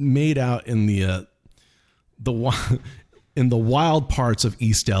something made out in the wild parts of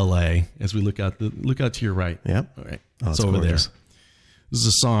East LA. As we look out to your right. Yep. All right. Oh, it's over gorgeous. there. This is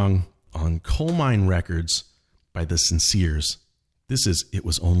a song on Coal Mine Records by the Sinceres. This is "It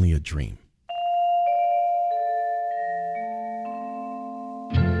Was Only a Dream."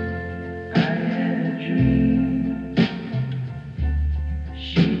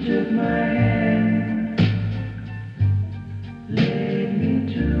 She took my hand, led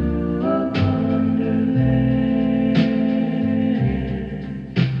me to a wonderland.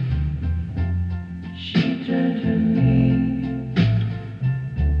 She turned to me,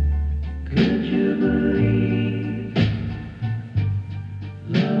 could you believe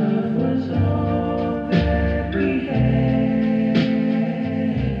love was all that we had?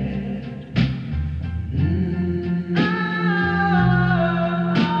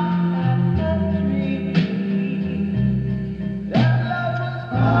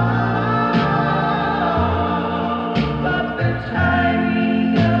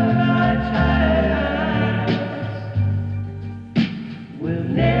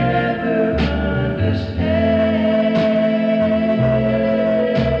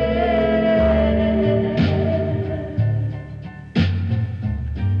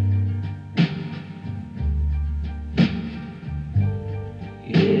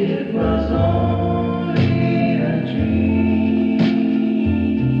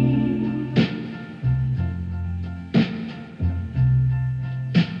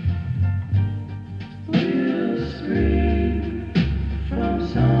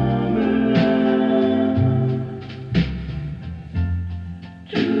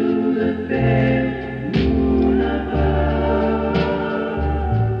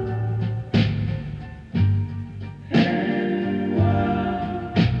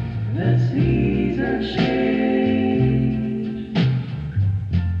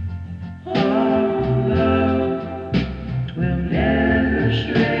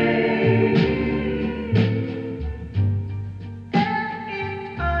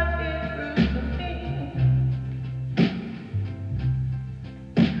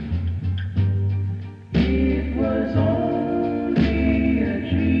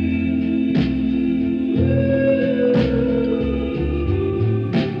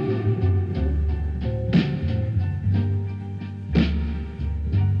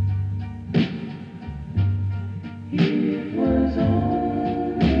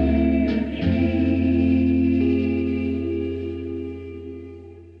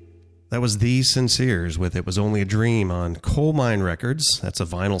 That was The Sinceres with "It Was Only a Dream" on Coal Mine Records. That's a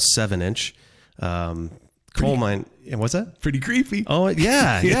vinyl 7-inch. Coal Mine, what's that? Pretty creepy. Oh,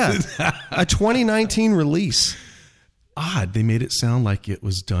 yeah. A 2019 release. Odd. They made it sound like it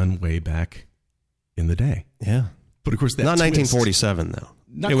was done way back in the day. Yeah. But of course, that Not twist, 1947,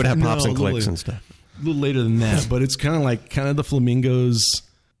 though. It would have pops and clicks and stuff. A little later than that, but it's kind of the Flamingos.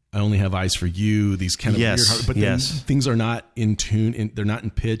 I Only Have Eyes for You. These kind of weird, but then things are not in tune. They're not in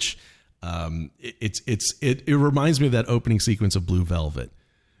pitch. It reminds me of that opening sequence of Blue Velvet,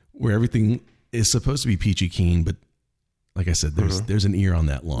 where everything is supposed to be peachy keen, but like I said, there's an ear on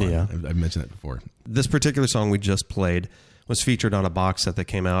that lawn. Yeah. I've mentioned that before. This particular song we just played was featured on a box set that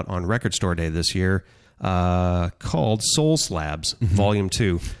came out on Record Store Day this year, called Soul Slabs, Volume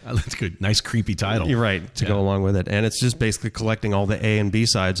 2. That's good. Nice creepy title. You're right, to go along with it. And it's just basically collecting all the A and B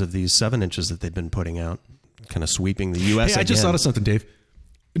sides of these 7-inches that they've been putting out, kind of sweeping the U.S. Hey, I just thought of something, Dave.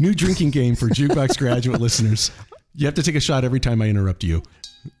 A new drinking game for Jukebox Graduate listeners. You have to take a shot every time I interrupt you.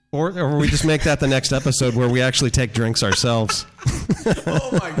 Or we just make that the next episode where we actually take drinks ourselves. Oh,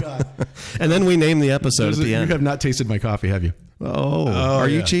 my God. And then we name the episode at the end. You have not tasted my coffee, have you? Are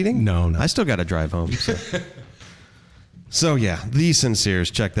you cheating? No. I still got to drive home. So yeah, The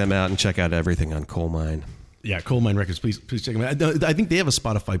Sinceres. Check them out and check out everything on Coal Mine. Yeah, Coal Mine Records. Please check them out. I think they have a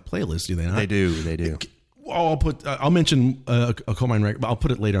Spotify playlist. Do they not? They do. I'll mention a Coal Mine Record, but I'll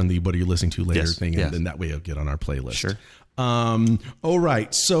put it later on the "What Are You Listening To" later thing, and then that way it'll get on our playlist. Sure. All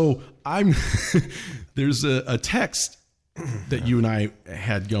right. So there's a text that you and I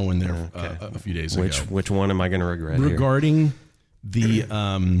had going there a few days ago. Which one am I going to regret regarding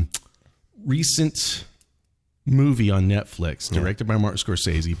the recent movie on Netflix directed by Martin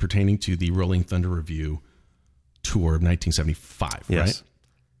Scorsese pertaining to the Rolling Thunder Revue tour of 1975, Yes.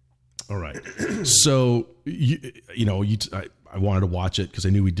 right? All right. So, I wanted to watch it because I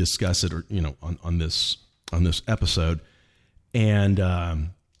knew we'd discuss it, or on this episode, and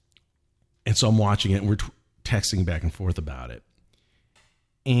so I'm watching it, and we're texting back and forth about it,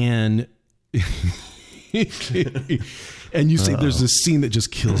 and and you say there's this scene that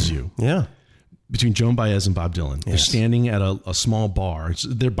just kills you. Yeah. Between Joan Baez and Bob Dylan. They're standing at a small bar.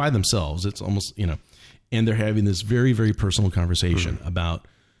 They're by themselves. It's almost, and they're having this very, very personal conversation about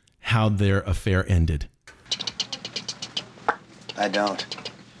how their affair ended. I don't.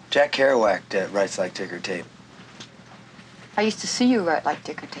 Jack Kerouac writes like ticker tape. I used to see you write like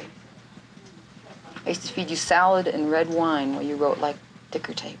ticker tape. I used to feed you salad and red wine while you wrote like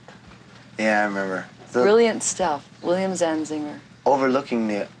ticker tape. Yeah, I remember. Brilliant stuff. William Zanzinger. Overlooking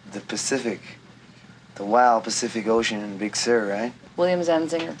the Pacific, the wild Pacific Ocean in Big Sur, right? William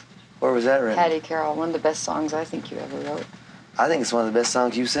Zanzinger. Where was that written? Hattie Carroll, one of the best songs I think you ever wrote. I think it's one of the best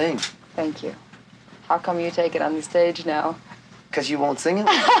songs you sing. Thank you. How come you take it on the stage now? Because you won't sing it?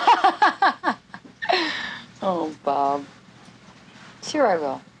 Oh, Bob. Sure I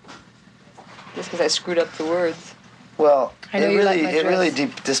will. Just because I screwed up the words. Well, I know it you really, like my it really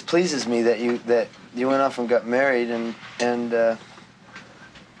dress. displeases me that you went off and got married and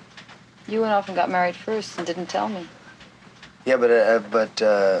You went off and got married first and didn't tell me. yeah, but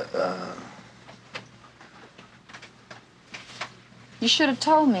You should have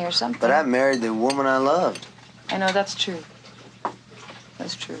told me or something. I married the woman I loved. I know that's true.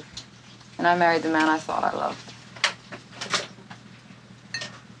 That's true. And I married the man I thought I loved.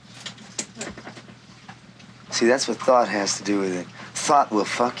 See, that's what thought has to do with it. Thought will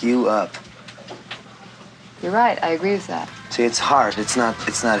fuck you up. You're right. I agree with that. See, it's heart. It's not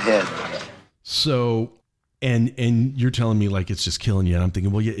head. So, and you're telling me like it's just killing you, and I'm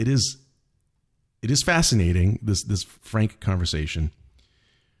thinking, well, yeah, it is fascinating, this frank conversation.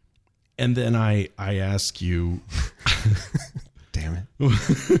 And then I ask you, Damn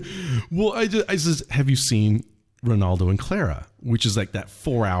it. well, I just have you seen Ronaldo and Clara, which is like that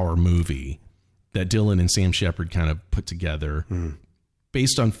 4-hour movie that Dylan and Sam Shepard kind of put together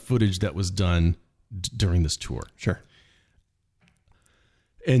based on footage that was done during this tour. Sure.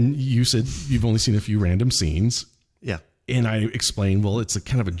 And you said you've only seen a few random scenes. Yeah. And I explained, well, it's a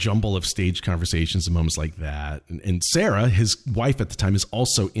kind of a jumble of stage conversations and moments like that. And Sarah, his wife at the time, is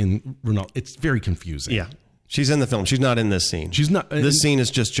also in Ronaldo. It's very confusing. Yeah. She's in the film. She's not in this scene. She's not. This scene is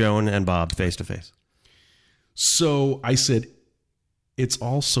just Joan and Bob face to face. So I said, it's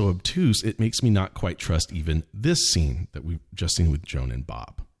all so obtuse, it makes me not quite trust even this scene that we've just seen with Joan and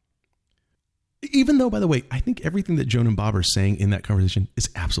Bob. Even though, by the way, I think everything that Joan and Bob are saying in that conversation is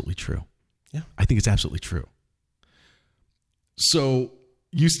absolutely true. Yeah. I think it's absolutely true. So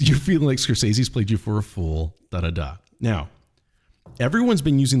you're feeling like Scorsese's played you for a fool, da-da-da. Now, everyone's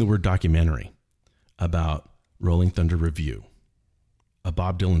been using the word documentary about Rolling Thunder Revue, a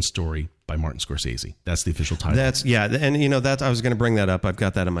Bob Dylan story by Martin Scorsese. That's the official title. That's, yeah. And that I was going to bring that up. I've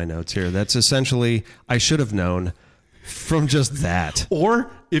got that in my notes here. That's essentially, I should have known from just that. Or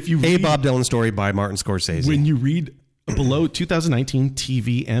if you read, A Bob Dylan story by Martin Scorsese. when you read below 2019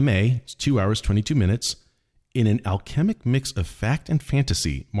 TVMA, it's 2 hours, 22 minutes, in an alchemic mix of fact and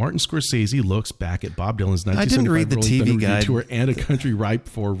fantasy, Martin Scorsese looks back at Bob Dylan's 1975 I didn't read the Rolling TV Thunder Revue guide. tour and A Country Ripe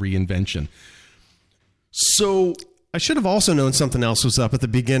for Reinvention. So I should have also known something else was up at the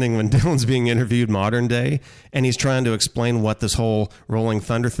beginning when Dylan's being interviewed modern day, and he's trying to explain what this whole Rolling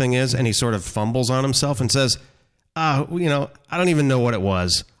Thunder thing is, and he sort of fumbles on himself and says, I don't even know what it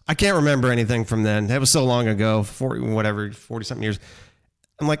was. I can't remember anything from then. That was so long ago, 40-something years.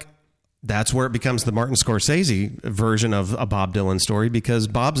 I'm like, that's where it becomes the Martin Scorsese version of a Bob Dylan story, because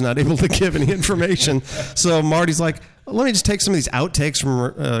Bob's not able to give any information. So Marty's like, let me just take some of these outtakes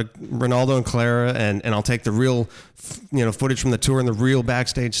from Ronaldo and Clara, and I'll take the real, footage from the tour and the real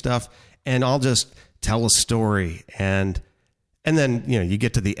backstage stuff, and I'll just tell a story. And then, you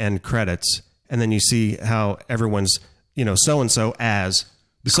get to the end credits, and then you see how everyone's, so-and-so as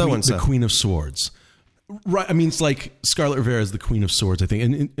so-and-so. the Queen of Swords. Right. I mean, it's like Scarlett Rivera is the Queen of Swords, I think.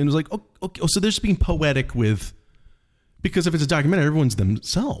 And it was like, okay, so they're just being poetic with, because if it's a documentary, everyone's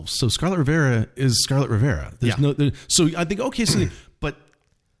themselves. So Scarlett Rivera is Scarlett Rivera. So I think, okay, so, but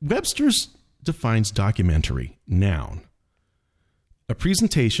Webster's defines documentary, noun. A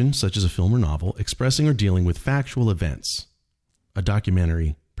presentation, such as a film or novel, expressing or dealing with factual events. A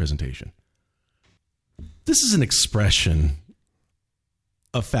documentary presentation. This is an expression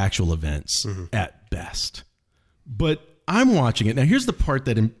of factual events at best. But I'm watching it. Now, here's the part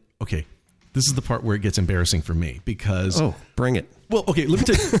that, okay, this is the part where it gets embarrassing for me because... Oh, bring it. Well, okay, let me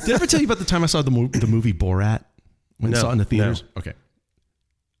tell you. Did I ever tell you about the time I saw the movie Borat? When I saw it in the theaters? No. Okay.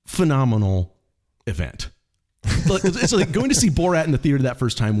 Phenomenal event. It's like going to see Borat in the theater that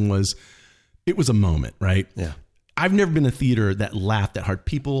first time was a moment, right? Yeah. I've never been in a theater that laughed that hard.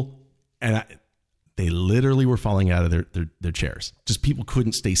 People, they literally were falling out of their chairs. Just people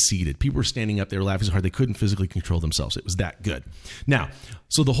couldn't stay seated. People were standing up. They were laughing so hard they couldn't physically control themselves. It was that good. Now,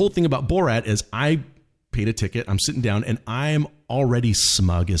 so the whole thing about Borat is I paid a ticket. I'm sitting down and I'm already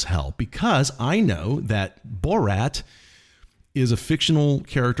smug as hell because I know that Borat is a fictional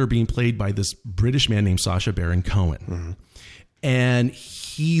character being played by this British man named Sacha Baron Cohen. Mm-hmm. And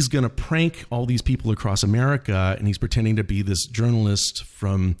he's going to prank all these people across America, and he's pretending to be this journalist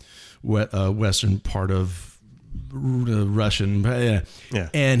from western part of Russian. Yeah.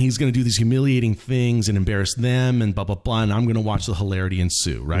 And he's going to do these humiliating things and embarrass them and blah, blah, blah. And I'm going to watch the hilarity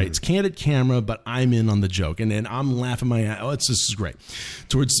ensue, right? Mm-hmm. It's candid camera, but I'm in on the joke. And I'm laughing my ass. Oh, this is great.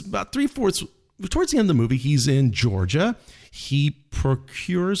 Towards about towards the end of the movie, he's in Georgia. He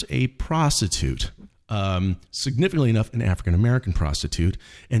procures a prostitute, significantly enough, an African-American prostitute,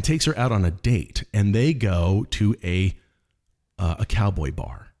 and takes her out on a date. And they go to a cowboy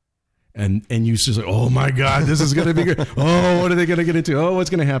bar. And you just like, oh my God, this is going to be good. Oh, what are they going to get into? Oh, what's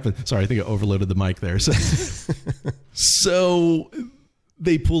going to happen? Sorry, I think I overloaded the mic there. So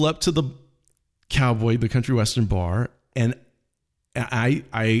they pull up to the country western bar, and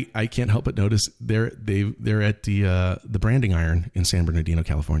I can't help but notice they're at the Branding Iron in San Bernardino,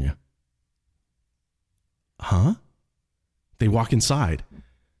 California. Huh? They walk inside.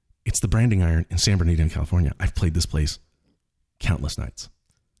 It's the Branding Iron in San Bernardino, California. I've played this place countless nights.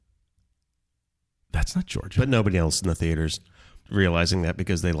 That's not Georgia. But nobody else in the theaters realizing that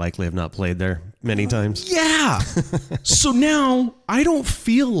because they likely have not played there many times. Yeah. So now I don't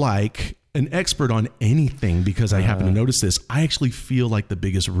feel like an expert on anything because I happen to notice this. I actually feel like the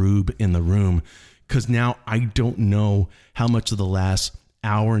biggest rube in the room because now I don't know how much of the last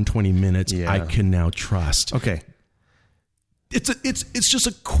hour and 20 minutes I can now trust. Okay. It's just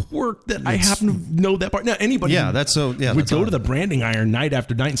a quirk that I happen to know that part. Now anybody would go to the Branding Iron night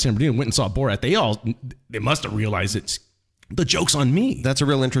after night in San Bernardino and went and saw Borat. They must have realized the joke's on me. That's a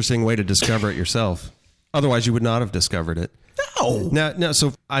real interesting way to discover it yourself. Otherwise you would not have discovered it. No. Now,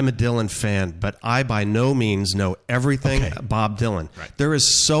 so I'm a Dylan fan, but I by no means know everything Bob Dylan. Right. There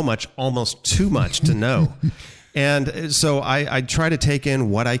is so much, almost too much to know. And so I try to take in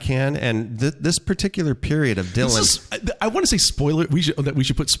what I can, and this particular period of Dylan. I want to say spoiler. We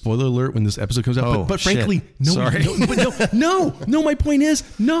should put spoiler alert when this episode comes out. But frankly, no. Sorry. No. My point is,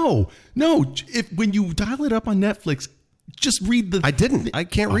 no. When you dial it up on Netflix, just read the. I didn't. I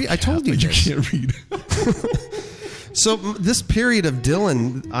can't read. I told you. You can't read. So this period of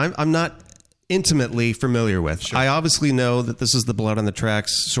Dylan, I'm not intimately familiar with. Sure. I obviously know that this is the Blood on the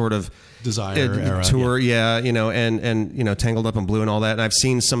Tracks sort of Desire era, tour, and Tangled Up in Blue and all that. And I've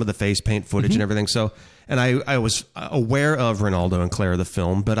seen some of the face paint footage and everything. So, and I was aware of Ronaldo and Claire, the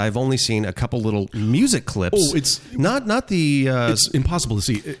film, but I've only seen a couple little music clips. Oh, it's not the. It's impossible to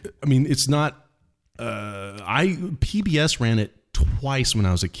see. I mean, it's not. PBS ran it twice when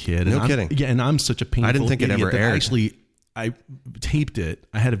I was a kid. No kidding. Yeah, and I'm such a painful I didn't think it ever aired. Actually, I taped it.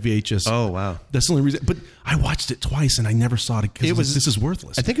 I had a VHS. Oh, wow. That's the only reason. But I watched it twice and I never saw it because this is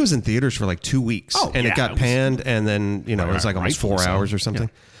worthless. I think it was in theaters for like 2 weeks. Oh, and it got panned, and then, it was like almost 4 hours or something.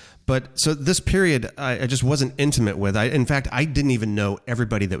 Yeah. But so this period, I just wasn't intimate with. In fact, I didn't even know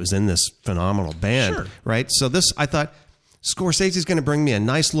everybody that was in this phenomenal band. Sure. Right? So I thought, Scorsese's going to bring me a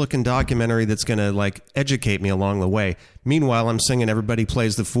nice looking documentary that's going to educate me along the way. Meanwhile, I'm singing "Everybody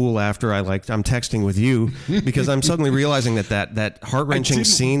Plays the Fool" after I'm texting with you because I'm suddenly realizing that heart-wrenching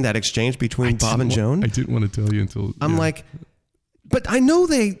scene, that exchange between Bob and Joan. I didn't want to tell you until I'm like, but I know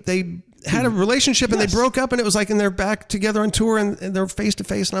they had a relationship and they broke up, and it was and they're back together on tour and they're face to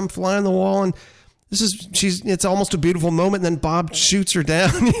face, and I'm flying the wall, and it's almost a beautiful moment. And then Bob shoots her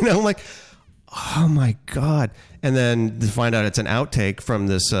down, I'm like, oh my God. And then to find out it's an outtake from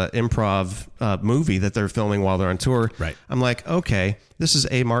this improv movie that they're filming while they're on tour. Right. I'm like, okay, this is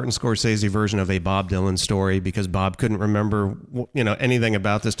a Martin Scorsese version of a Bob Dylan story because Bob couldn't remember, anything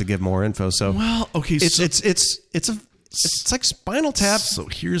about this to give more info. So it's like Spinal Tap. So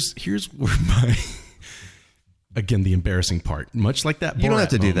here's where again, the embarrassing part, much like that. You don't have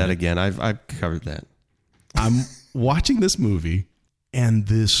to do that again. I've covered that. I'm watching this movie and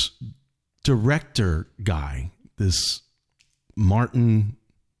this director guy, this Marty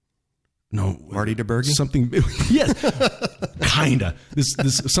DeBurgi? Something, yes, kinda. This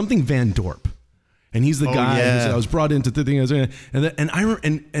something Van Dorp. And he's the guy yeah. who I was brought into the thing.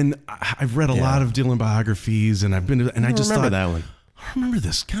 And I've read a lot of Dylan biographies, and I've been to, and I just remember thought, that one. I don't remember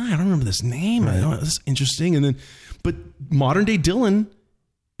this guy. I don't remember this name. I know this is interesting. And then, but modern day Dylan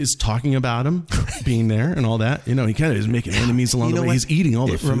is talking about him being there and all that. You know, he kind of is making enemies along the way. He's eating all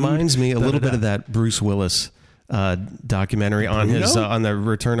the food. It reminds me a little bit of that Bruce Willis documentary on his on the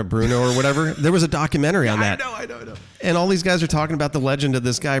Return of Bruno or whatever. There was a documentary on that. I know. And all these guys are talking about the legend of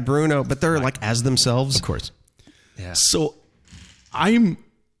this guy Bruno, but they're like as themselves. Of course. Yeah. So I'm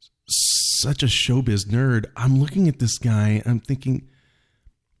such a showbiz nerd. I'm looking at this guy. I'm thinking,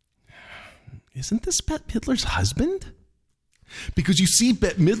 isn't this Bette Midler's husband? Because you see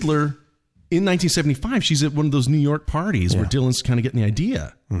Bette Midler in 1975. She's at one of those New York parties where Dylan's kind of getting the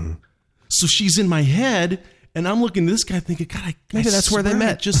idea. Mm-hmm. So she's in my head, and I'm looking at this guy thinking, God, maybe that's where they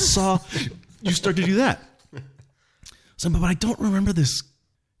met. I just saw you start to do that. So, but I don't remember this.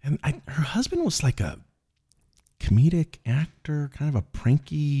 And her husband was like a comedic actor, kind of a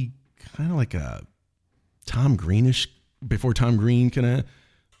pranky, kind of like a Tom Greenish, before Tom Green kind of.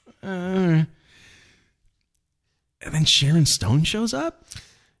 And then Sharon Stone shows up.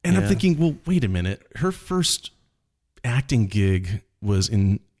 And I'm thinking, well, wait a minute. Her first acting gig was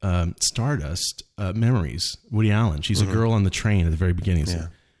in Stardust Memories, Woody Allen. She's a girl on the train at the very beginning. So,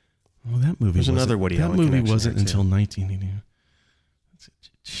 well, that movie. There's another Woody Allen. That movie wasn't until 1980.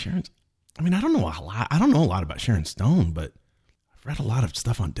 Sharon. I mean, I don't know a lot. I don't know a lot about Sharon Stone, but I've read a lot of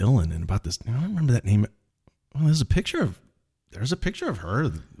stuff on Dylan and about this. I don't remember that name. Well, there's a picture of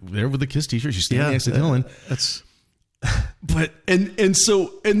her there with the Kiss T-shirt. She's standing next to Dylan. That's. But and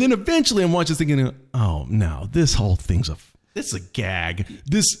then eventually I'm watching thinking, oh no, this whole thing's it's a gag.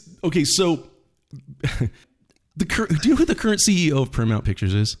 So do you know who the current CEO of Paramount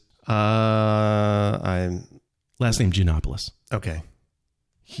Pictures is? I'm last name Giannopoulos. Okay.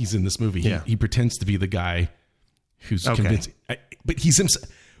 He's in this movie. He pretends to be the guy who's convincing, but he's himself.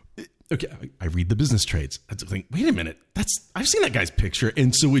 Okay, I read the business trades. I think, wait a minute, I've seen that guy's picture,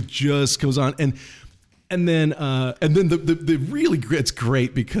 and so it just goes on, and then the really it's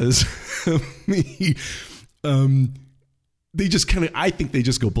great because they just kind of, I think they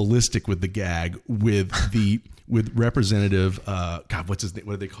just go ballistic with the gag with Representative God, what's his name?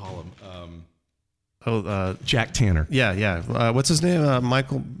 What do they call him? Jack Tanner. Yeah. What's his name?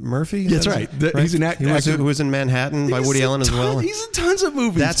 Michael Murphy? That's right. He's an actor who was in Manhattan by Woody Allen as well. He's in tons of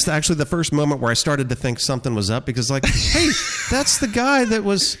movies. That's actually the first moment where I started to think something was up because, like, hey, that's the guy that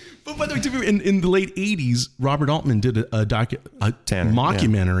was. But by the way, in the late 80s, Robert Altman did a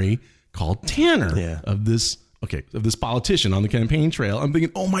mockumentary called Tanner of this politician on the campaign trail. I'm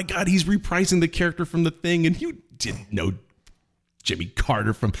thinking, oh my God, he's reprising the character from The Thing, and you didn't know Jimmy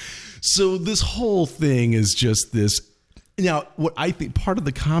Carter from. So this whole thing is just this. Now, what I think part of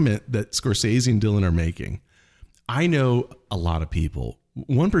the comment that Scorsese and Dylan are making, I know a lot of people.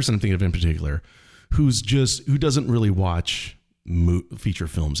 One person I'm thinking of in particular, who doesn't really watch feature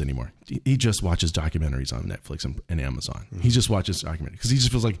films anymore. He just watches documentaries on Netflix and Amazon. Mm-hmm. He just watches documentaries because he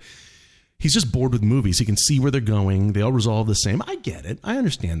just feels like he's just bored with movies. He can see where they're going. They all resolve the same. I get it. I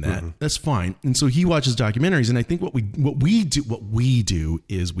understand that. Mm-hmm. That's fine. And so he watches documentaries. And I think what we do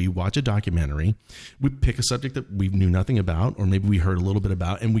is we watch a documentary. We pick a subject that we knew nothing about, or maybe we heard a little bit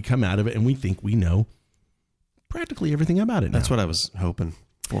about, and we come out of it and we think we know practically everything about it now. That's what I was hoping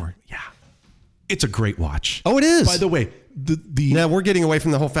for. Yeah. It's a great watch. Oh, it is. By the way, now we're getting away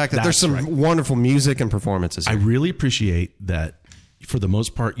from the whole fact that there's some wonderful music and performances here. I really appreciate that. For the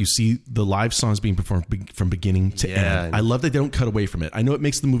most part, you see the live songs being performed from beginning to end. I love that they don't cut away from it. I know it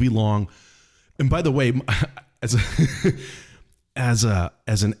makes the movie long. And by the way, the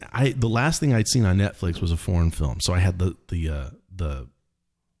last thing I'd seen on Netflix was a foreign film. So I had the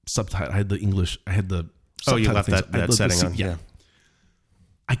subtitle. I had the English. I had the subtitle. Oh, you left that setting on. Yeah.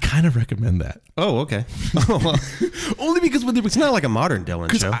 I kind of recommend that. Oh, okay. Only because it's not like a modern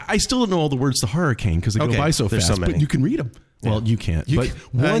Dylan show. I still don't know all the words to Hurricane because they go by so fast. But you can read them. Well, you can't. But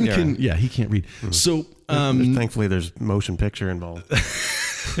one can. Yeah, he can't read. Mm-hmm. So thankfully, there's motion picture involved.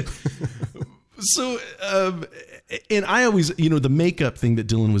 So, and I always, the makeup thing that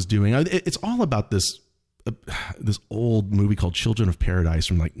Dylan was doing. It's all about this old movie called Children of Paradise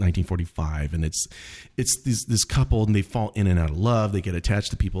from like 1945, and it's this couple, and they fall in and out of love. They get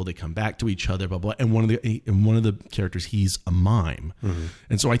attached to people. They come back to each other. Blah blah. And one of the characters, he's a mime,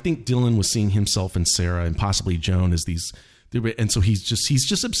 and so I think Dylan was seeing himself and Sarah and possibly Joan as these. And so he's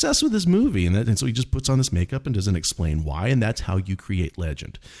just obsessed with this movie, and so he just puts on this makeup and doesn't explain why, and that's how you create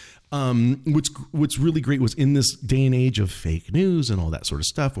legend. What's really great was in this day and age of fake news and all that sort of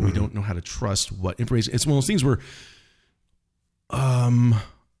stuff, where we don't know how to trust what information. It's one of those things where,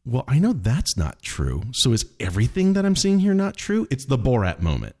 well, I know that's not true. So is everything that I'm seeing here not true? It's the Borat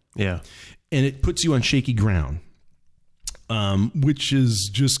moment. Yeah. And it puts you on shaky ground, which is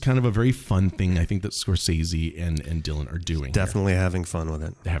just kind of a very fun thing I think that Scorsese and Dylan are doing. Definitely having fun with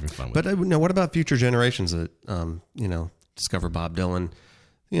it. They're having fun with it. But now, what about future generations that, discover Bob Dylan?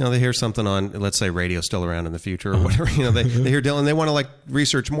 They hear something on, let's say, radio still around in the future or whatever. They hear Dylan, they want to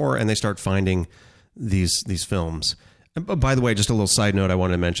research more, and they start finding these films. And by the way, just a little side note I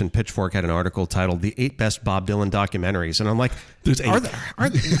wanted to mention, Pitchfork had an article titled "The 8 Best Bob Dylan Documentaries," and I'm like, there's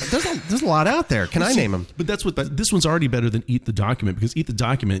a lot out there. Can I name them? But this one's already better than Eat the Document, because Eat the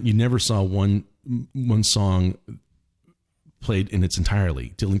Document, you never saw one song played in its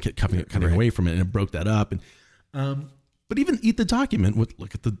entirely. Dylan kept cutting away from it, and it broke that up. And but even Eat the Document,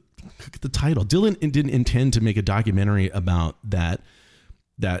 look at the title. Dylan didn't intend to make a documentary about that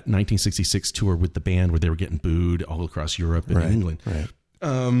 1966 tour with the band where they were getting booed all across Europe and England. Right.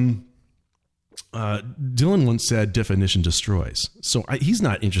 Dylan once said, "Definition destroys." So he's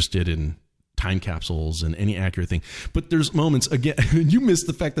not interested in time capsules and any accurate thing. But there's moments, again, you missed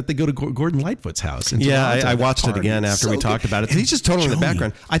the fact that they go to Gordon Lightfoot's house. Yeah, I watched it again after we talked about it. And he's just totally in the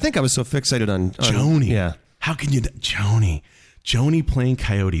background. I think I was so fixated on Joni. Yeah. How can you... Joni playing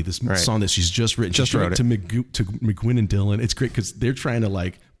Coyote, this song that she's just written. Just wrote it to McGuinn and Dylan. It's great because they're trying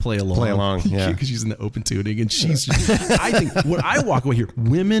to play along. Yeah. Because she's in the open tuning, and she's. I think what I walk away here,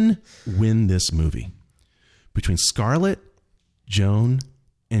 women win this movie between Scarlett, Joan,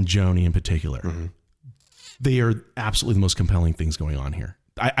 and Joni in particular. Mm-hmm. They are absolutely the most compelling things going on here.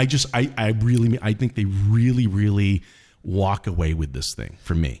 I think they really, really walk away with this thing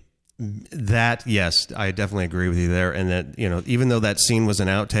for me. That, yes, I definitely agree with you there. And that, even though that scene was an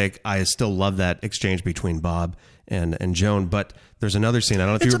outtake, I still love that exchange between Bob and Joan. But there's another scene. I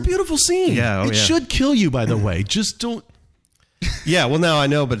don't know if it's a beautiful scene. Yeah. It should kill you, by the way. Just don't. Yeah. Well, no, I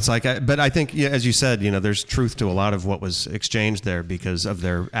know, but it's but I think, as you said, there's truth to a lot of what was exchanged there because of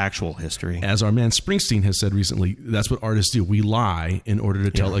their actual history. As our man Springsteen has said recently, that's what artists do. We lie in order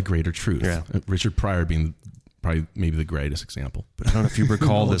to tell a greater truth. Yeah. Richard Pryor being probably maybe the greatest example. But I don't know if you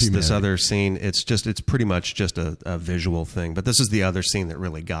recall this other scene. It's pretty much just a visual thing. But this is the other scene that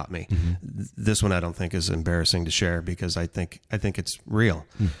really got me. Mm-hmm. This one I don't think is embarrassing to share because I think it's real.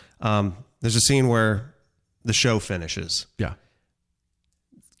 Mm. There's a scene where the show finishes. Yeah.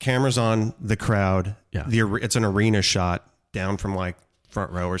 Cameras on the crowd. Yeah. It's an arena shot down from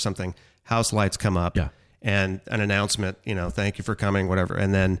front row or something. House lights come up. Yeah. And an announcement, thank you for coming, whatever.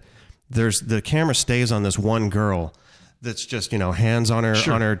 And then the camera stays on this one girl that's just, hands on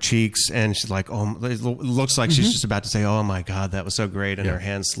her cheeks. And she's like, oh, it looks like she's just about to say, oh my God, that was so great. And her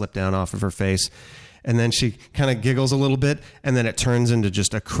hands slip down off of her face. And then she kind of giggles a little bit. And then it turns into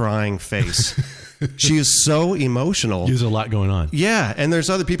just a crying face. She is so emotional. There's a lot going on. Yeah. And there's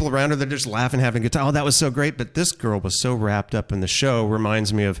other people around her that are just laughing, having a good time. Oh, that was so great. But this girl was so wrapped up in the show.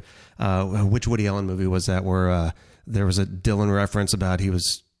 Reminds me of which Woody Allen movie was that where there was a Dylan reference about he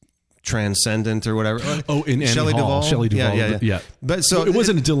was transcendent or whatever. Oh, in Shelley Duvall. Shelley Duvall. Yeah. But so it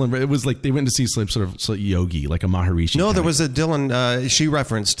wasn't a Dylan. It was like they went to see some sort of yogi, like a Maharishi. No, there was a Dylan. She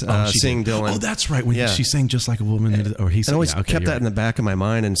referenced seeing Dylan. Oh, that's right. When she sang just like a woman, or he. I always kept that in the back of my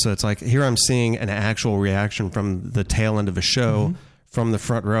mind, and so it's like here I'm seeing an actual reaction from the tail end of a show, from the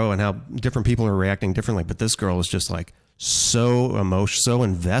front row, and how different people are reacting differently. But this girl was just like so emotional, so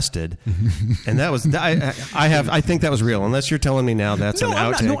invested, and that was I think that was real. Unless you're telling me now that's an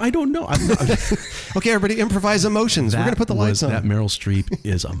outtake. No, I don't know. Okay, everybody, improvise emotions. We're gonna put the lights on. That Meryl Streep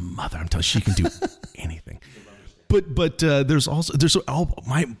is a mother. I'm telling you, she can do anything. But there's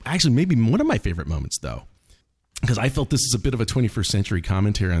maybe one of my favorite moments though, because I felt this is a bit of a 21st century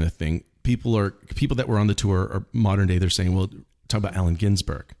commentary on the thing. People that were on the tour or modern day. They're saying, well, talk about Allen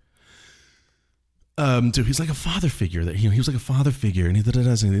Ginsberg. He's like a father figure that he was like a father figure, and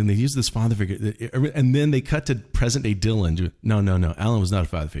they use this father figure, and then they cut to present day Dylan. No, Alan was not a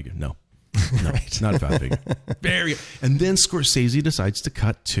father figure. No, right. Not a father figure. And then Scorsese decides to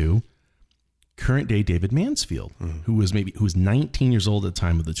cut to current day David Mansfield, who was 19 years old at the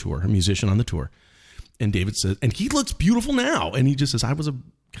time of the tour, a musician on the tour. And David says, and he looks beautiful now, and he just says, I was a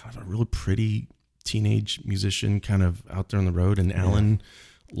kind of a really pretty teenage musician, kind of out there on the road, and Alan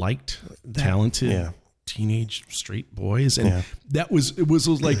liked talented teenage straight boys, and it was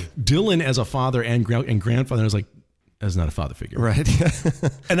like Dylan as a father and grandfather. I was like, that's not a father figure, right?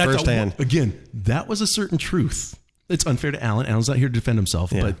 And I thought, well, again, that was a certain truth. It's unfair to Alan. Alan's not here to defend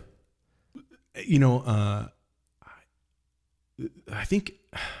himself, but I think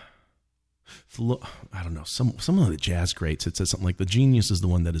I don't know. Some of the jazz greats, it says something like the genius is the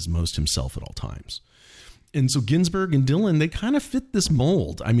one that is most himself at all times. And so Ginsberg and Dylan, they kind of fit this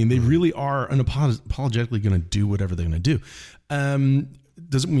mold. I mean, they really are unapologetically going to do whatever they're going to do.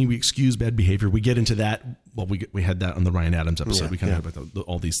 Doesn't mean we excuse bad behavior. We get into that. Well, we had that on the Ryan Adams episode. We kind of talked about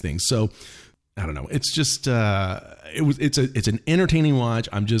all these things. So I don't know. It's just it's an entertaining watch.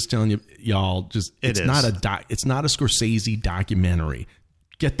 I'm just telling you, y'all. It's not a Scorsese documentary.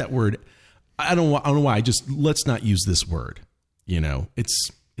 Get that word. I don't know why. Just let's not use this word.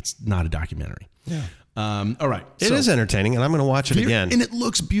 It's not a documentary. Yeah. All right. It is entertaining, and I'm going to watch it again. And it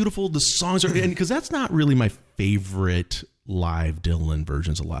looks beautiful. The songs are, because that's not really my favorite live Dylan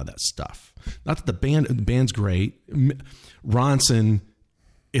versions. A lot of that stuff. Not that the band's great. Ronson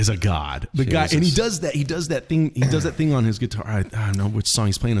is a god. The guy, and he does that thing on his guitar. I don't know which song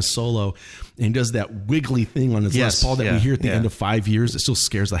he's playing a solo, and he does that wiggly thing on his Les Paul that we hear at the end of 5 years. It still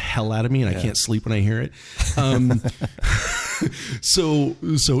scares the hell out of me, and I can't sleep when I hear it. So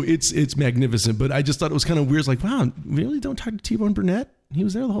it's magnificent, but I just thought it was kind of weird. It's like, wow, we really don't talk to T-Bone Burnett? He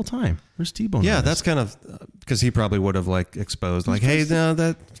was there the whole time. Where's T-Bone? Yeah, that's kind of because he probably would have exposed hey, no,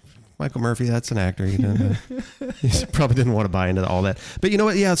 that Michael Murphy, that's an actor. He probably didn't want to buy into all that. But you know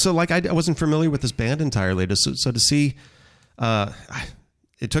what? Yeah, so I wasn't familiar with this band entirely. So to see,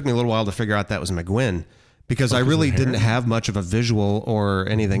 it took me a little while to figure out that was McGuinn. Because I really didn't have much of a visual or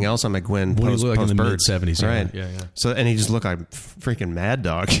anything else on McGuinn post in the Bird. mid-70s. Right. Yeah. So, and he just looked like freaking Mad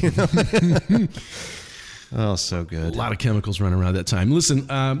Dog. Oh, so good. A lot of chemicals running around that time. Listen,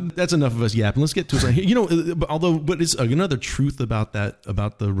 that's enough of us yapping. Let's get to it right here. But it's another truth about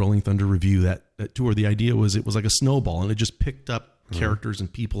the Rolling Thunder review, that tour. The idea was it was like a snowball, and it just picked up characters and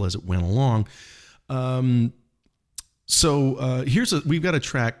people as it went along. So we've got a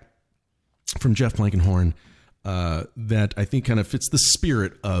track from Jeff Blankenhorn that I think kind of fits the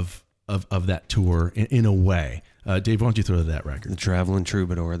spirit of that tour in a way. Dave, why don't you throw that record? The Traveling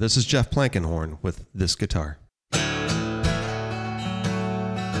Troubadour. This is Jeff Blankenhorn with this guitar.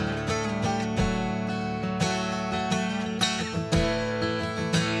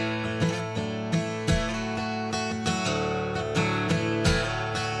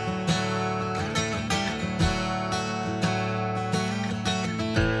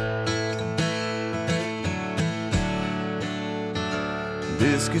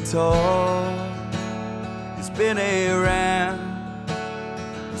 This guitar has been around,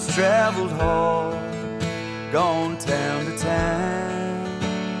 it's traveled hard, gone town to town.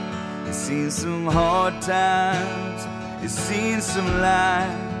 It's seen some hard times, it's seen some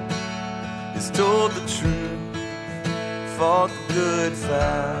lies, it's told the truth, fought the good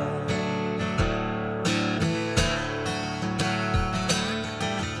fight.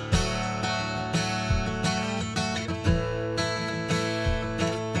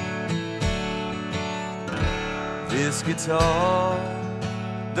 This guitar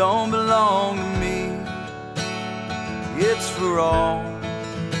don't belong to me, it's for all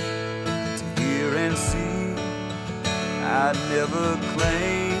to hear and see. I'd never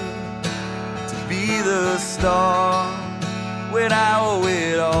claim to be the star when I owe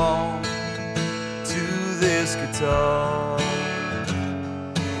it all to this guitar.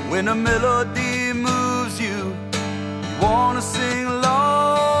 When a melody moves you, you wanna sing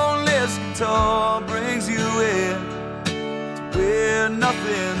along. This guitar brings you in where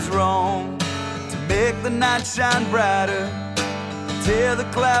nothing's wrong, to make the night shine brighter, tear the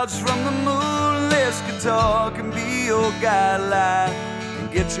clouds from the moon. This guitar can be your guideline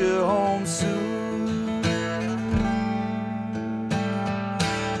and get you home soon.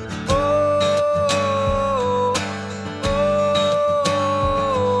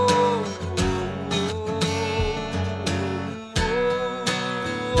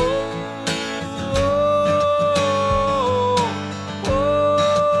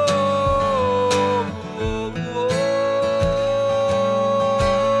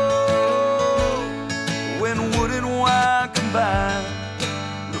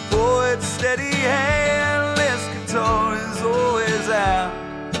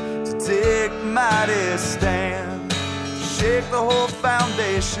 Stand, shake the whole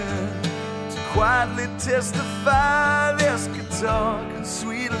foundation, to quietly testify. This guitar can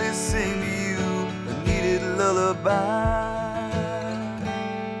sweetly sing to you a needed lullaby.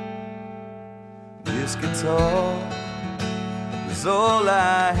 This guitar is all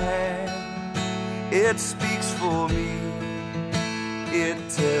I have, it speaks for me, it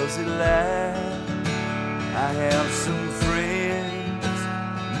tells it loud. I have some friends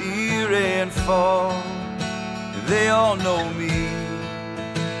near and far, they all know me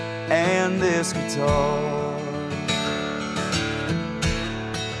and this guitar.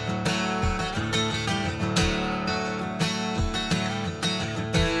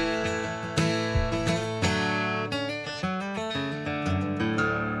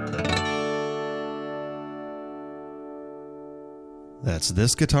 That's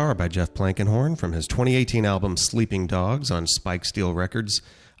This Guitar by Jeff Plankenhorn from his 2018 album Sleeping Dogs on Spike Steel Records.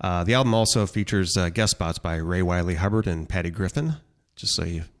 The album also features guest spots by Ray Wiley Hubbard and Patty Griffin, just so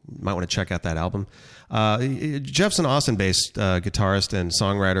you might want to check out that album. Jeff's an Austin-based guitarist and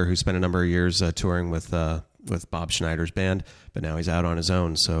songwriter who spent a number of years touring with Bob Schneider's band, but now he's out on his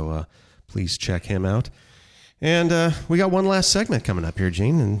own, so please check him out. And we got one last segment coming up here,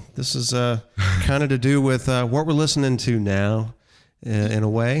 Gene, and this is kind of to do with what we're listening to now. In a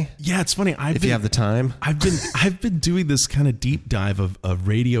way, yeah, it's funny. If you have the time, I've been doing this kind of deep dive of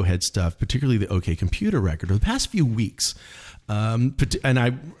Radiohead stuff, particularly the OK Computer record, over the past few weeks. And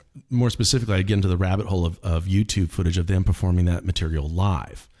I, more specifically, I get into the rabbit hole of YouTube footage of them performing that material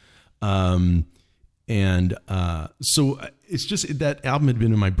live. So it's just that album had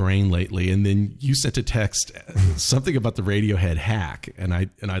been in my brain lately, and then you sent a text something about the Radiohead hack, and I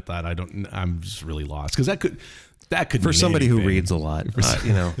thought I'm just really lost because that could for somebody anything. who reads a lot,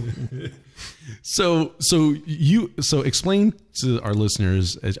 you know. So explain to our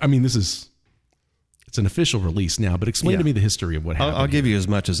listeners. I mean, it's an official release now, but explain to me the history of what happened. I'll give you as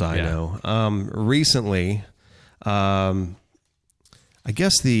much as I know. Recently, I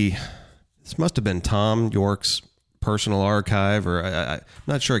guess this must have been Tom York's personal archive, or I'm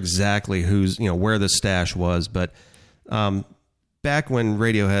not sure exactly where the stash was, but. Back when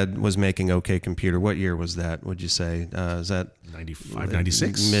Radiohead was making OK Computer, what year was that, would you say? Is that 95,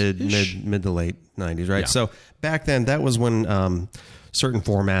 96? Mid to late 90s, right? Yeah. So back then, that was when certain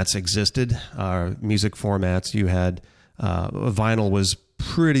formats existed, music formats. You had vinyl was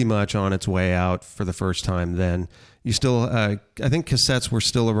pretty much on its way out for the first time then. You still, I think cassettes were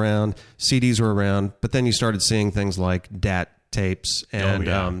still around, CDs were around, but then you started seeing things like DAT tapes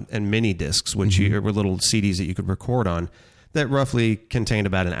and mini discs, which were little CDs that you could record on. That roughly contained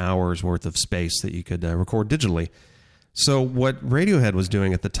about an hour's worth of space that you could record digitally. So what Radiohead was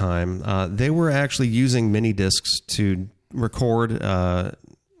doing at the time, they were actually using mini discs to record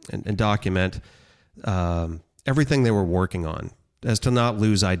and document everything they were working on, as to not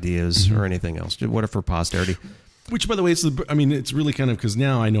lose ideas or anything else. What if for posterity? Which, by the way, it's really kind of, because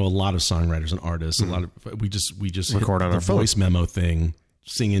now I know a lot of songwriters and artists. A lot of we just record hit on the our phone. voice memo thing.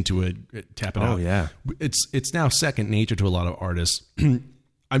 Sing into it, tap it out. Oh yeah, it's now second nature to a lot of artists.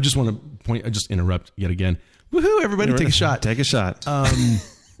 I just want to just interrupt yet again. Woohoo! Everybody, take a shot. Take a shot.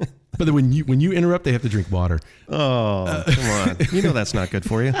 But then when you interrupt, they have to drink water. Oh, come on! You know that's not good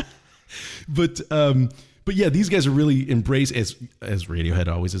for you. But yeah, these guys are really as Radiohead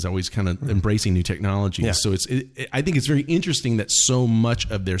always is always kind of embracing new technology. Yeah. So I think it's very interesting that so much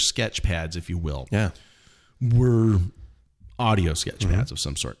of their sketch pads, if you will, were audio sketch pads of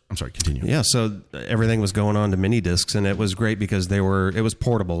some sort. I'm sorry, continue. Yeah, so everything was going on to mini discs, and it was great because it was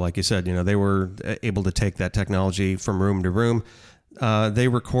portable, like you said. They were able to take that technology from room to room. They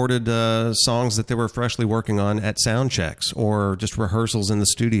recorded songs that they were freshly working on at sound checks, or just rehearsals in the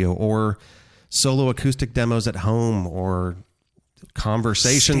studio, or solo acoustic demos at home, or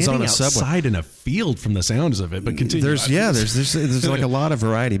conversations Standing on a subway. outside in a field from the sounds of it, but continue. There's like a lot of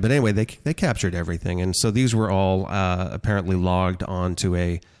variety, but anyway, they captured everything, and so these were all apparently logged onto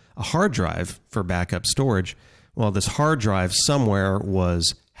a hard drive for backup storage. Well, this hard drive somewhere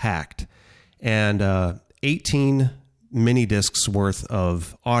was hacked, and 18 mini discs worth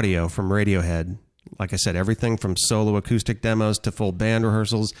of audio from Radiohead. Like I said, everything from solo acoustic demos to full band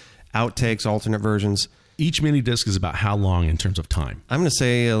rehearsals, outtakes, alternate versions. Each mini disc is about how long in terms of time? I'm going to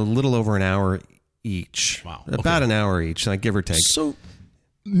say a little over an hour each. Wow. About an hour each, like give or take. So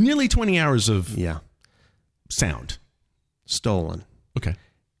nearly 20 hours of sound. Stolen. Okay.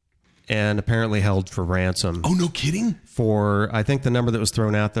 And apparently held for ransom. Oh, no kidding? For, I think the number that was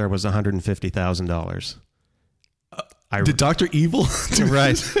thrown out there was $150,000. Did Dr. Evil do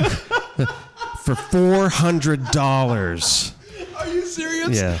right. For $400. Are you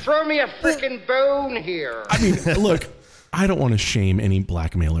serious? Yeah. Throw me a freaking bone here. I mean, look, I don't want to shame any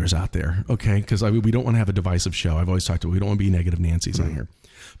blackmailers out there, okay? Because we don't want to have a divisive show. I've always talked we don't want to be negative Nancy's on here.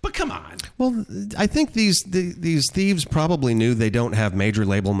 But come on. Well, I think these thieves probably knew they don't have major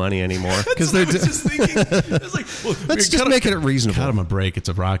label money anymore. Because they're just thinking. It's like, well, let's just make it reasonable. Cut them a break. It's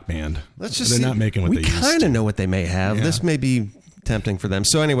a rock band. Let's just They're not making what they used to. We kind of know what they may have. Yeah. This may be tempting for them.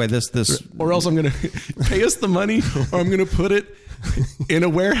 So anyway, this or else I'm going to pay us the money, or I'm going to put it in a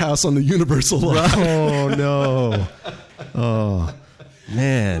warehouse on the Universal lot. Oh no! Oh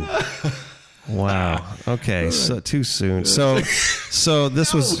man! Wow. Okay. So too soon. So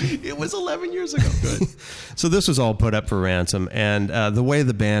this was. It was 11 years ago. Good. So this was all put up for ransom, and the way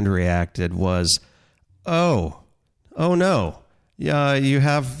the band reacted was, oh no, yeah, you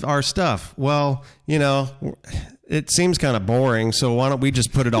have our stuff. Well, it seems kind of boring, so why don't we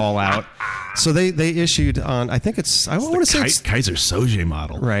just put it all out? So they issued on, I think I want to say it's Kaiser Soze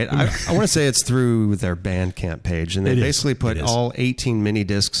model. Right. I want to say it's through their Bandcamp page, and they basically put all 18 mini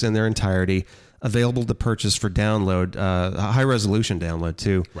discs in their entirety available to purchase for download, high resolution download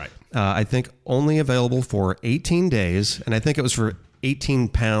too. Right. I think only available for 18 days, and I think it was for 18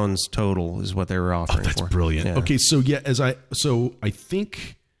 pounds total is what they were offering. That's for. brilliant. Yeah. Okay, so I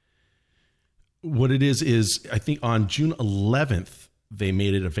think what it is I think on June 11th they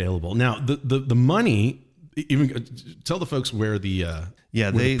made it available. Now the money, even tell the folks where the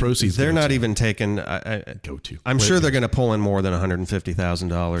proceeds they're not to. even taking go to. I'm sure they're going to pull in more than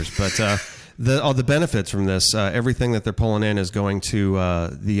 $150,000, but all the benefits from this, everything that they're pulling in is going to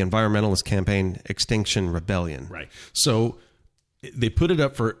the environmentalist campaign Extinction Rebellion. Right. So they put it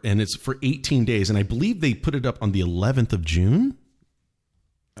up and it's for 18 days, and I believe they put it up on the 11th of June.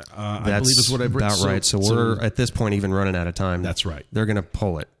 I believe is what I've read. About right. So we're at this point even running out of time. That's right. They're going to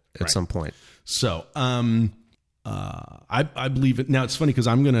pull it at some point. So, I believe it. Now it's funny because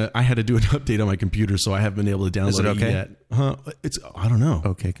I had to do an update on my computer, so I haven't been able to download Is it okay? yet. I don't know.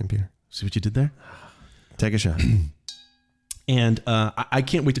 Okay, computer. See what you did there? Take a shot. And I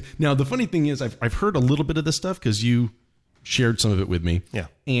can't wait to. Now the funny thing is, I've heard a little bit of this stuff because you shared some of it with me. Yeah.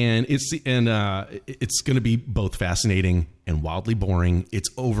 And it's going to be both fascinating and wildly boring. It's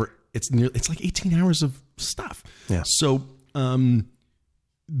like 18 hours of stuff. Yeah. So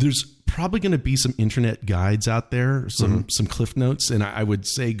there's probably going to be some internet guides out there, some Cliff Notes, and I would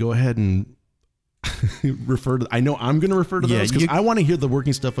say go ahead and refer to. I know I'm going to refer to those because I want to hear the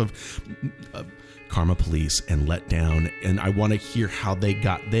working stuff of Karma Police and Let Down, and I want to hear how they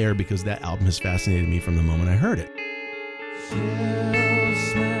got there because that album has fascinated me from the moment I heard it.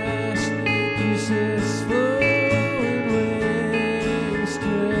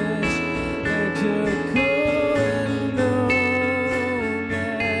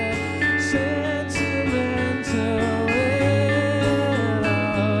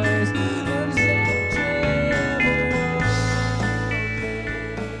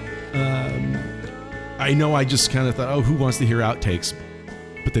 I know I just kind of thought, oh, who wants to hear outtakes?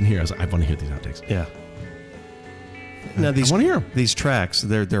 But then here, I was like, I want to hear these outtakes. Yeah. Now I want to hear them. These tracks,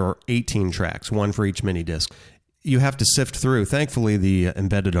 there are 18 tracks, one for each mini disc. You have to sift through. Thankfully, the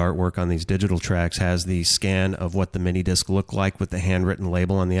embedded artwork on these digital tracks has the scan of what the mini disc looked like with the handwritten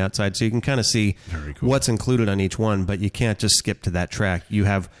label on the outside, so you can kind of see what's included on each one. But you can't just skip to that track. You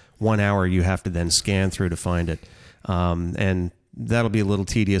have 1 hour you have to then scan through to find it, and that'll be a little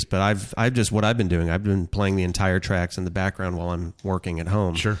tedious. But I've just what I've been doing. I've been playing the entire tracks in the background while I'm working at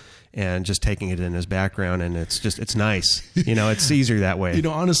home. Sure. And just taking it in as background, and it's nice. It's easier that way.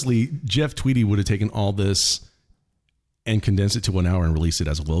 Honestly, Jeff Tweedy would have taken all this and condensed it to 1 hour and released it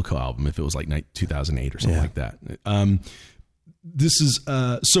as a Wilco album if it was like 2008 or something like that. This is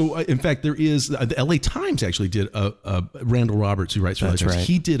so. In fact, there is the L.A. Times actually did a Randall Roberts, who writes for That's L.A. Times. right.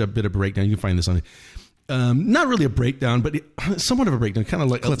 He did a bit of breakdown. You can find this on. Not really a breakdown, but somewhat of a breakdown, kind of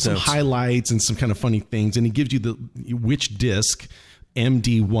like some highlights and some kind of funny things. And he gives you which disc,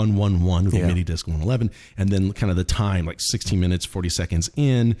 MD111 would be MIDI disc 111, and then kind of the time, like 16 minutes, 40 seconds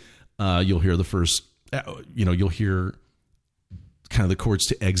in, you'll hear the first, you'll hear kind of the chords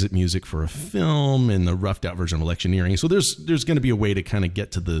to exit music for a film and the roughed out version of Electioneering. So there's going to be a way to kind of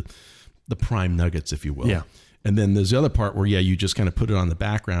get to the prime nuggets, if you will. Yeah. And then there's the other part where, you just kind of put it on the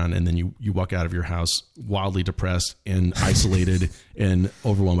background, and then you walk out of your house wildly depressed and isolated and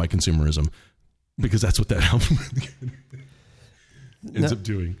overwhelmed by consumerism, because that's what that album ends up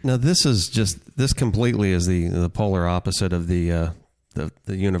doing. Now, this completely is the polar opposite of the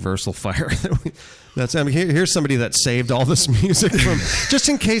Universal fire. Here's somebody that saved all this music from, just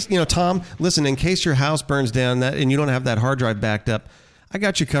in case, Tom, listen, in case your house burns down and you don't have that hard drive backed up, I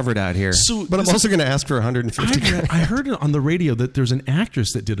got you covered out here. But I'm also going to ask for $150. I heard it on the radio that there's an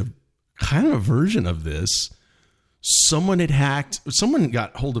actress that did a kind of a version of this. Someone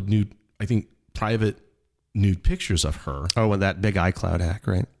got hold of private nude pictures of her. Oh, and that big iCloud hack,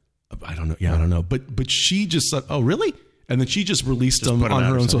 right? I don't know. Yeah, I don't know. But she just thought, oh, really? And then she just released them on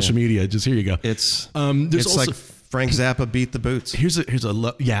her own social media. Just here you go. It's there's also, like Frank Zappa beat the Boots. Here's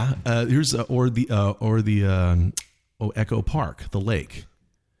Echo Park, the lake,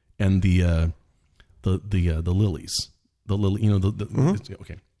 and the lilies,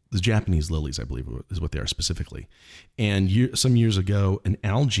 okay, the Japanese lilies, I believe is what they are specifically. And some years ago, an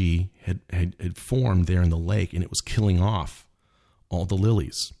algae had formed there in the lake, and it was killing off all the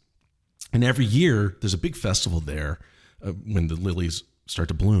lilies. And every year, there's a big festival there when the lilies start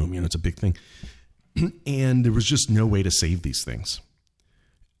to bloom. It's a big thing. And there was just no way to save these things.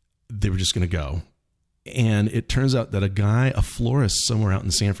 They were just going to go. And it turns out that a florist somewhere out in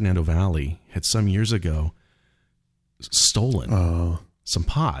the San Fernando Valley had some years ago stolen some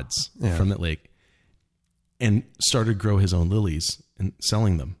pods from that lake and started to grow his own lilies and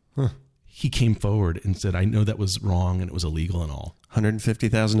selling them. Huh. He came forward and said, I know that was wrong and it was illegal and all.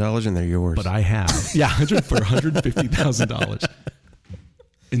 $150,000 and they're yours. But I have. Yeah, for $150,000.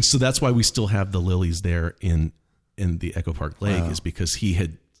 And so that's why we still have the lilies there in the Echo Park Lake, is because he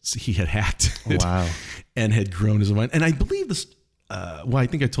had hacked it and had grown his own vine. And I believe this, I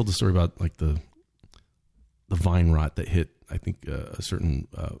think I told the story about like the vine rot that hit, I think, a certain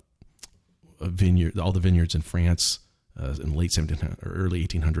a vineyard, all the vineyards in France in the late 1700s or early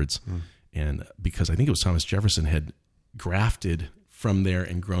 1800s. And because I think it was Thomas Jefferson had grafted from there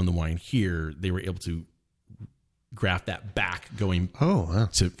and grown the wine here, they were able to graft that back going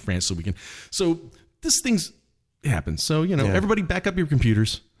to France so this thing's happens. So, everybody back up your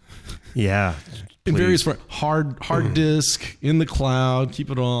computers. Yeah. In various hard disk, in the cloud, keep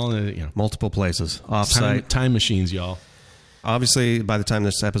it all, multiple places, offsite. Time machines, y'all. Obviously, by the time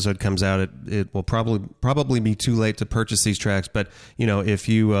this episode comes out, it will probably be too late to purchase these tracks. But, if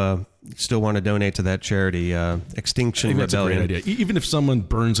you still want to donate to that charity, Extinction Rebellion. That's a great idea. Even if someone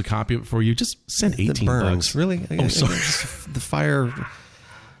burns a copy of it for you, just send $18. Really? Oh, sorry. The fire...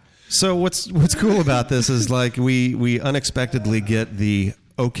 So what's cool about this is like we unexpectedly get the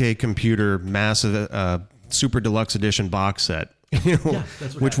OK Computer massive super deluxe edition box set,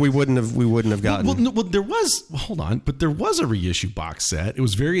 which we wouldn't have gotten. Well, there was a reissue box set. It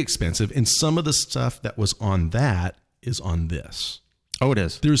was very expensive, and some of the stuff that was on that is on this. Oh, it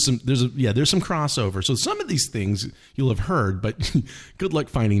is. There's some crossover. So some of these things you'll have heard, but good luck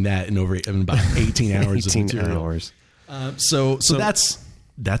finding that in about 18 hours of material. So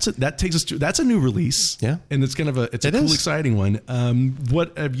that takes us to, that's a new release. Yeah. And it's it's a cool, exciting one.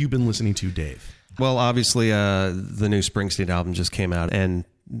 What have you been listening to, Dave? Well, obviously, the new Springsteen album just came out, and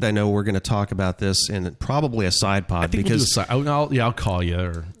I know we're going to talk about this in probably a side pod. I think because I'll call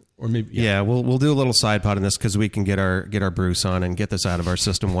you or maybe. Yeah, we'll do a little side pod in this because we can get our Bruce on and get this out of our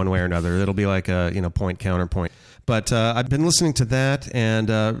system one way or another. It'll be like a point counterpoint. But I've been listening to that and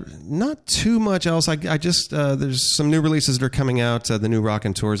not too much else. I just there's some new releases that are coming out. The new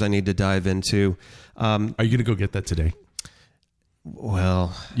Raconteurs I need to dive into. Are you going to go get that today?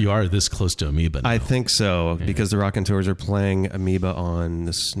 Well, you are this close to Amoeba now. I think so, because the Raconteurs are playing Amoeba on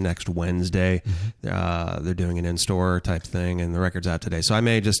this next Wednesday. Mm-hmm. They're doing an in-store type thing, and the record's out today. So I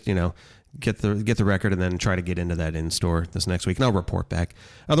may just, get the record and then try to get into that in-store this next week, and I'll report back.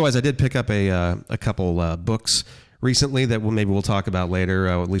 Otherwise, I did pick up a couple books recently that we'll talk about later.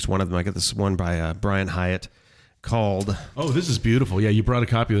 At least one of them. I got this one by Brian Hyatt called... Oh, this is beautiful. Yeah, you brought a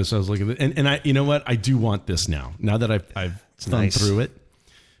copy of this. I was looking at it. And I, you know what? I do want this now. Now that I've thumbed through it.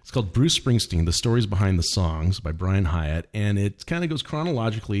 It's called Bruce Springsteen, The Stories Behind the Songs by Brian Hyatt. And it kind of goes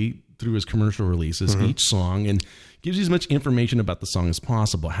chronologically through his commercial releases, each song, and gives you as much information about the song as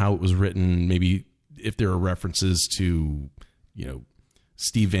possible, how it was written, maybe if there are references to,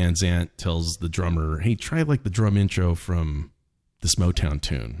 Steve Van Zandt tells the drummer, hey, try like the drum intro from this Motown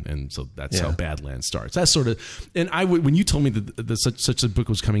tune. And so that's how Badlands starts. That's sort of, and when you told me that such a book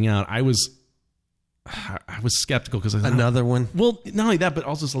was coming out, I was skeptical because another one. Well, not only that, but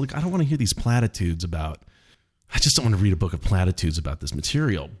also like, I don't want to hear these platitudes about, I just don't want to read a book of platitudes about this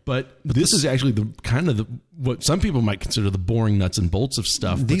material. But this is actually what some people might consider the boring nuts and bolts of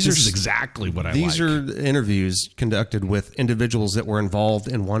stuff. This is exactly what I like. These are interviews conducted with individuals that were involved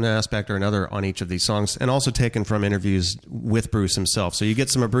in one aspect or another on each of these songs, and also taken from interviews with Bruce himself. So you get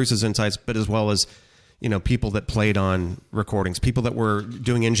some of Bruce's insights, but as well as people that played on recordings, people that were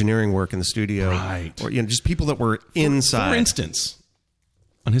doing engineering work in the studio, right? Or just people that were inside. For instance,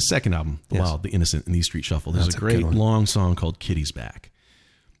 on his second album, The Wild, The Innocent, and The Street Shuffle, there's a great long song called Kitty's Back.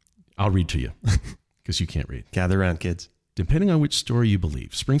 I'll read to you because you can't read. Gather around, kids. Depending on which story you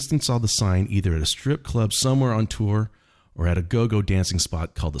believe, Springsteen saw the sign either at a strip club somewhere on tour or at a go-go dancing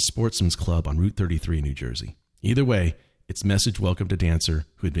spot called the Sportsman's Club on Route 33 in New Jersey. Either way, its message welcomed a dancer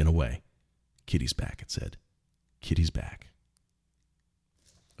who had been away. Kitty's back, it said. Kitty's back.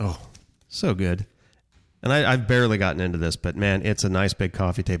 Oh, so good. And I've barely gotten into this, but man, it's a nice big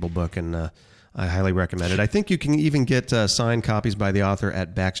coffee table book, and I highly recommend it. I think you can even get signed copies by the author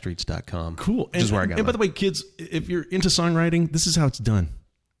at backstreets.com. Cool. Which is where I got and by the way, kids, if you're into songwriting, this is how it's done.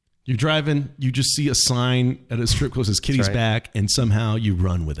 You're driving, you just see a sign at a strip club that says Kitty's back, and somehow you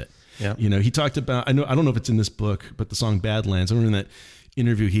run with it. Yeah. He talked about, I don't know if it's in this book, but the song Badlands, I remember in that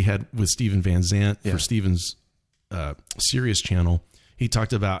interview he had with Steven Van Zandt for Steven's Sirius channel. He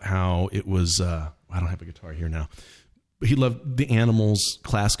talked about how it was, I don't have a guitar here now, he loved the Animals,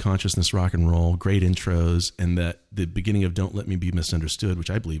 class consciousness, rock and roll, great intros, and that the beginning of "Don't Let Me Be Misunderstood," which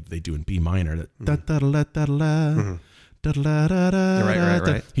I believe they do in B minor. Right.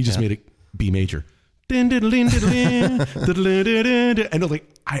 He just made it B major. And they're like,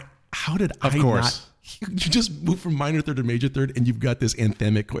 how did I not? You just move from minor third to major third, and you've got this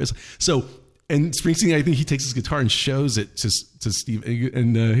anthemic chorus. So, and Springsteen, I think he takes his guitar and shows it to Steve,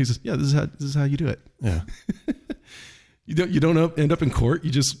 and he says, "Yeah, this is how you do it." Yeah. You don't end up in court.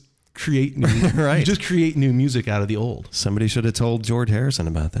 You just create new, right. You just create new music out of the old. Somebody should have told George Harrison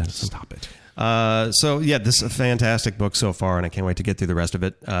about that. Stop it. So yeah, this is a fantastic book so far, and I can't wait to get through the rest of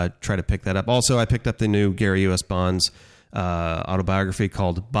it. Try to pick that up. Also, I picked up the new Gary U.S. Bonds autobiography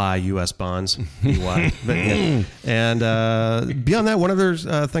called "Buy U.S. Bonds." B-Y. But, yeah. And beyond that, one other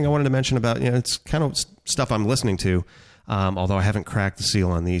thing I wanted to mention about, it's kind of stuff I'm listening to, although I haven't cracked the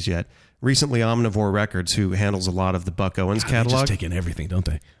seal on these yet. Recently, Omnivore Records, who handles a lot of the Buck Owens catalog, they just take in everything, don't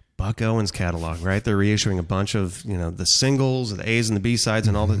they? Buck Owens catalog, right? They're reissuing a bunch of the singles, the A's and the B sides,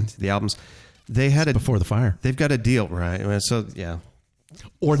 and all the albums. They had Before the Fire. They've got a deal, right? So yeah.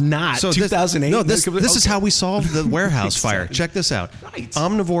 Or not. So 2008. This is how we solved the warehouse fire. Check this out. Right.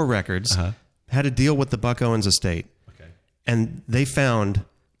 Omnivore Records had a deal with the Buck Owens estate. Okay. And they found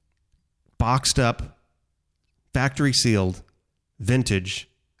boxed up, factory sealed, vintage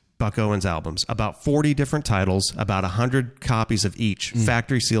Buck Owens albums. About 40 different titles, about 100 copies of each,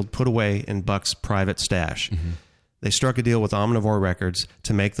 factory sealed, put away in Buck's private stash. Mm-hmm. They struck a deal with Omnivore Records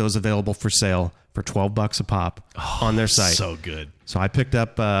to make those available for sale for $12 a pop on their site. So good. So I picked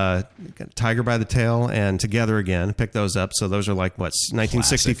up Tiger by the Tail and Together Again. Picked those up. So those are like,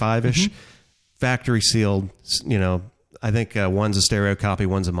 1965-ish? Mm-hmm. Factory sealed, I think one's a stereo copy,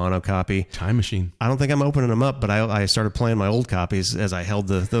 one's a mono copy. Time machine. I don't think I'm opening them up, but I started playing my old copies as I held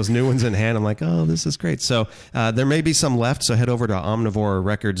those new ones in hand. I'm like, oh, this is great. So there may be some left. So head over to Omnivore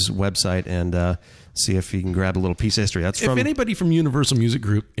Records website and see if you can grab a little piece of history. If anybody from Universal Music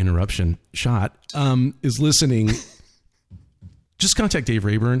Group, interruption, shot, is listening, just contact Dave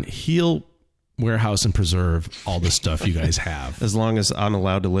Rayburn. He'll warehouse and preserve all the stuff you guys have. As long as I'm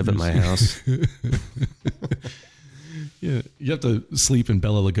allowed to live at my house. Yeah, you have to sleep in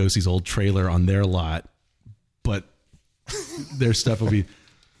Bela Lugosi's old trailer on their lot, but their stuff will be...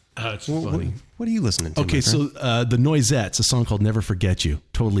 it's funny. What are you listening to? Okay, so the Noisettes, a song called Never Forget You.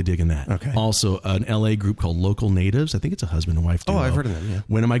 Totally digging that. Okay. Also, an LA group called Local Natives. I think it's a husband and wife duo. Oh, I've heard of them, yeah.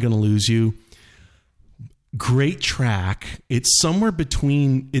 When Am I Gonna Lose You? Great track. It's somewhere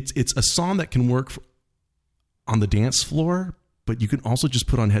between... It's a song that can work on the dance floor, but you can also just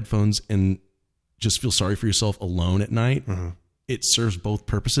put on headphones and just feel sorry for yourself alone at night. Mm-hmm. It serves both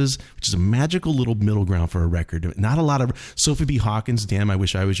purposes, which is a magical little middle ground for a record. Not a lot of Sophie B. Hawkins, Damn, I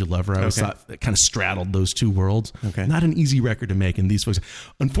Wish I Was Your Lover. I always thought it kind of straddled those two worlds. Okay. Not an easy record to make. And these folks,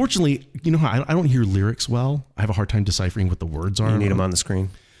 unfortunately, I don't hear lyrics well. I have a hard time deciphering what the words are. You need them on the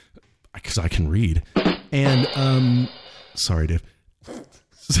screen. Because I can read. And, sorry, Dave.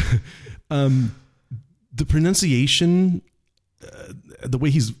 The pronunciation, the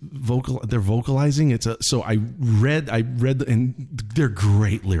way they're vocalizing, so I read, and they're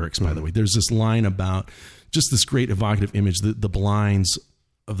great lyrics, by the way. There's this line about just this great evocative image. The blinds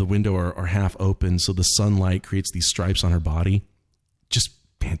of the window are half open, so the sunlight creates these stripes on her body. Just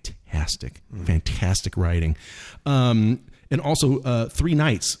fantastic writing. And also 3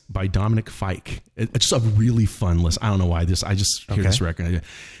 Nights by Dominic Fike. It's just a really fun list. I don't know why I just hear this record.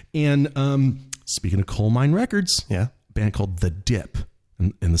 And speaking of Coal Mine Records, a band called The Dip.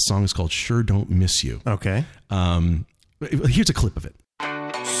 And the song is called Sure Don't Miss You. Okay. Here's a clip of it.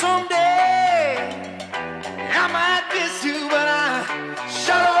 Someday I might miss you, but I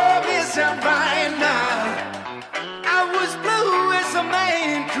sure miss you right now. I was blue as a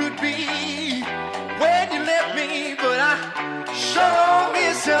man could be when you left me, but I sure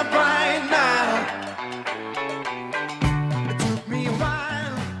miss you right now. It took me a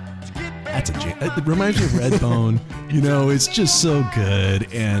while to get back. That's a jam. It reminds me of Redbone. It's just so good.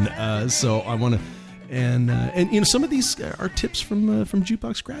 And so I want to, and some of these are tips from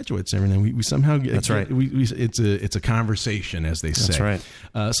Jukebox graduates. Everything we somehow get. That's right. It's a conversation, as they say. That's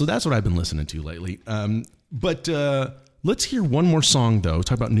right. So that's what I've been listening to lately. But let's hear one more song though.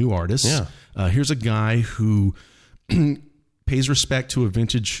 Talk about new artists. Yeah. Here's a guy who pays respect to a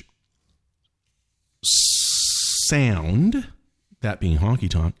vintage sound, that being honky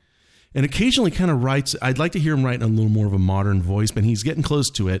tonk. And occasionally kind of writes, I'd like to hear him write in a little more of a modern voice, but he's getting close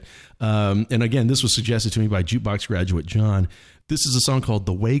to it. And again, this was suggested to me by Jukebox graduate John. This is a song called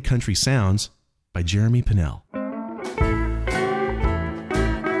The Way Country Sounds by Jeremy Pinnell.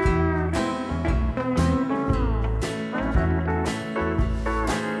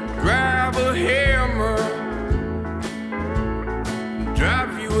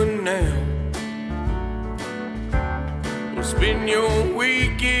 drive you a nail. We'll spend your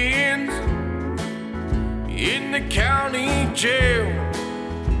weekends in the county jail.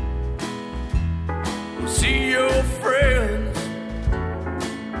 We'll see your friends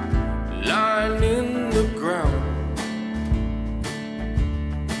lying in the ground.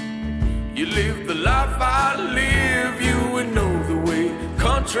 You live the life I live, you would know the way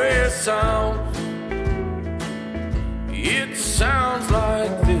country sounds. It sounds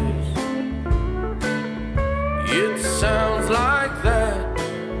like this, it sounds like that,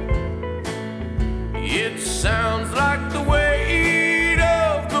 it sounds like the weight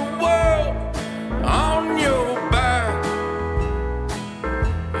of the world on your back.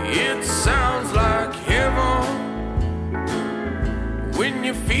 It sounds like heaven when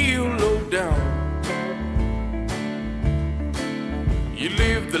you feel low down. You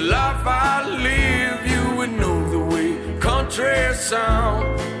live the life I live, you would know the way country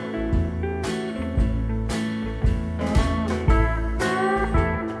sound.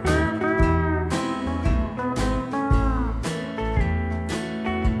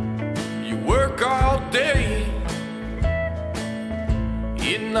 You work all day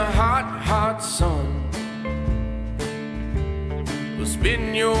in the hot, hot sun. We'll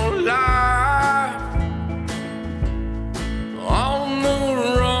spend your life on the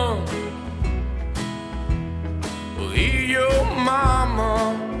run. We'll hear your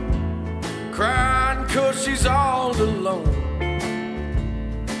mama crying 'cause she's all alone.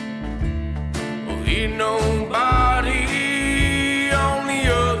 We'll hear nobody on the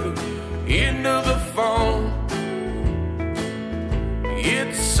other end of the phone.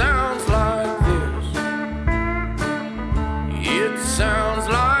 It sounds like this, it sounds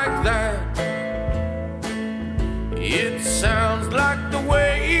like that, it sounds like the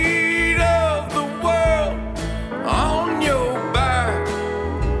weight of the world on your back.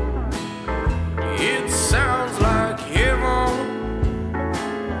 It sounds like heaven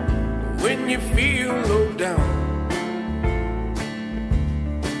when you feel low down.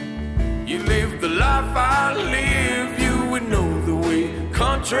 You live the life I live, you would know the way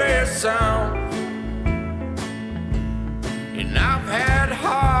country sound. And I've had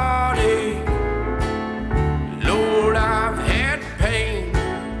heartache, Lord, I've had pain,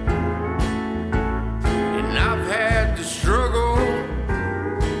 and I've had to struggle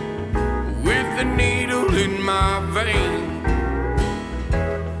with the needle in my vein.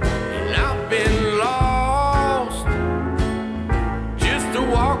 And I've been lost just a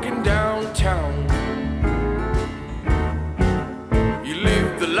walking downtown. You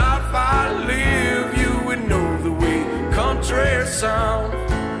live the life I live, you would know the way country sound.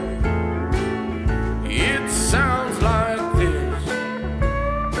 It sounds like this,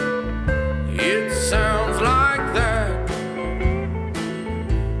 it sounds like that,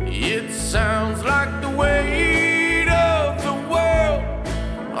 it sounds like the weight of the world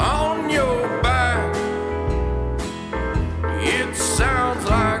on your back. It sounds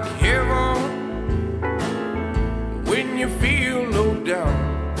like heaven when you feel low down.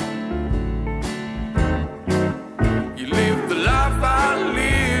 You live the life I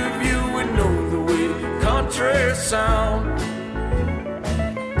live, you would know the way country sound.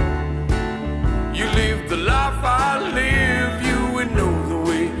 You live the life I live, you would know the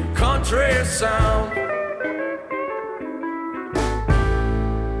way country sound.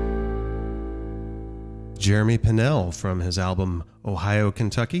 Jeremy Pinnell from his album Ohio,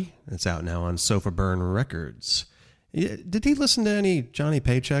 Kentucky. It's out now on Sofa Burn Records. Did he listen to any Johnny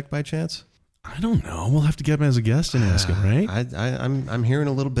Paycheck by chance? I don't know. We'll have to get him as a guest and ask him, right? I'm hearing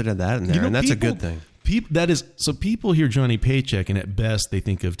a little bit of that in there, and that's a good thing. People hear Johnny Paycheck, and at best they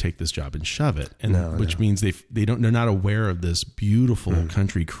think of Take This Job and Shove It, and which means they're not aware of this beautiful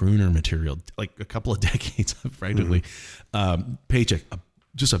country crooner material, like a couple of decades practically. Paycheck,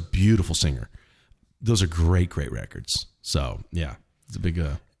 just a beautiful singer. Those are great records. So yeah, it's a big.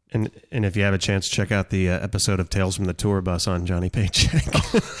 And if you have a chance, check out the episode of Tales from the Tour Bus on Johnny Paycheck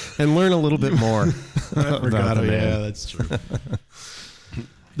and learn a little bit more. I forgot him. Yeah, that's true.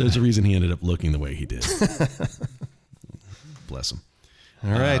 There's a reason he ended up looking the way he did. Bless him.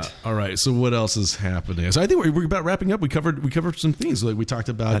 All right. All right. So what else is happening? So I think we're about wrapping up. We covered some things. Like we talked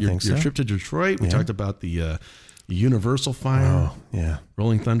about your trip to Detroit. We talked about the Universal fire. Oh, yeah.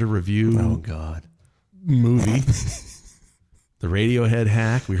 Rolling Thunder review. Oh, God. Movie. The Radiohead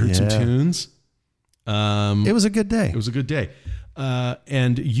hack. We heard some tunes. It was a good day. It was a good day.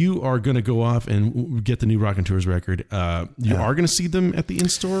 And you are going to go off and get the new Rockin' Tours record. You are going to see them at the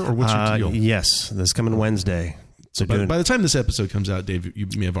in-store, or what's your deal? Yes, this coming Wednesday. So by the time this episode comes out, Dave, you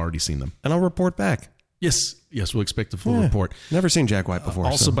may have already seen them. And I'll report back. Yes, we'll expect a full report. Never seen Jack White before.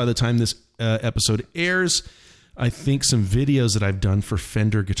 Also, by the time this episode airs, I think some videos that I've done for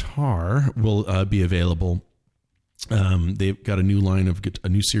Fender Guitar will be available. They've got a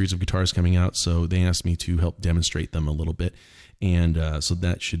new series of guitars coming out, so they asked me to help demonstrate them a little bit. And so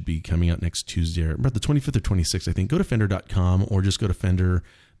that should be coming out next Tuesday, about the 25th or 26th, I think. Go to Fender.com or just go to Fender,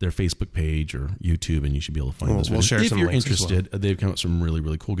 their Facebook page or YouTube, and you should be able to find those videos. We'll share some links. If you're interested, they've come up with some really,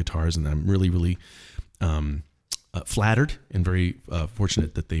 really cool guitars, and I'm really, really flattered and very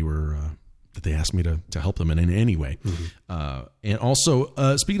fortunate that they asked me to help them in any way. Mm-hmm. And also,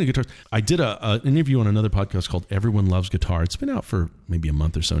 speaking of guitars, I did an interview on another podcast called Everyone Loves Guitar. It's been out for maybe a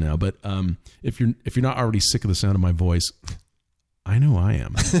month or so now, but if you're not already sick of the sound of my voice, I know I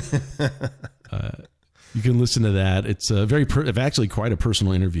am. You can listen to that. It's actually quite a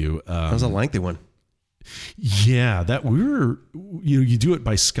personal interview. That was a lengthy one. Yeah, that you do it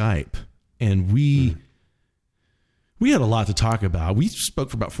by Skype, and we had a lot to talk about. We spoke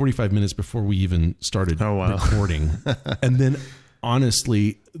for about 45 minutes before we even started recording. And then,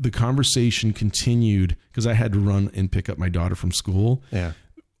 honestly, the conversation continued because I had to run and pick up my daughter from school. Yeah.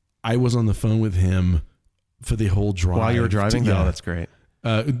 I was on the phone with him for the whole drive. While you were driving? Yeah. Oh, that's great.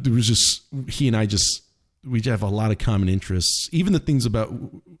 There was just, he and I we have a lot of common interests. Even the things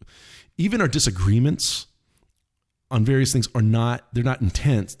even our disagreements on various things they're not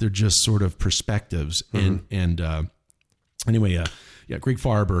intense. They're just sort of perspectives. Mm-hmm. Anyway, Greg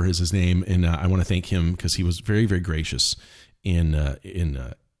Farber is his name, and I want to thank him because he was very, very gracious in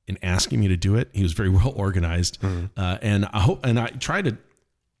asking me to do it. He was very well organized, and I tried to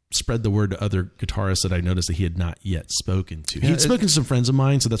spread the word to other guitarists that I noticed that he had not yet spoken to. He'd spoken to some friends of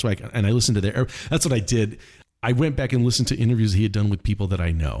mine, so that's why I listened to that's what I did. I went back and listened to interviews he had done with people that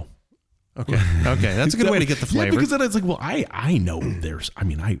I know. Okay, that's a good way to get the flavor. Yeah, because then I was like, well, I know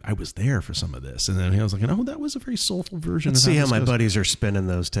I was there for some of this. And then I was like, oh, that was a very soulful version. Let's see how my buddies are spinning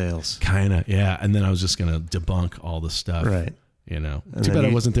those tales. Kind of, yeah. And then I was just going to debunk all the stuff. Right. Too bad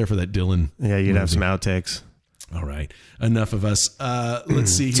I wasn't there for that Dylan. Yeah, you'd have some outtakes. All right. Enough of us.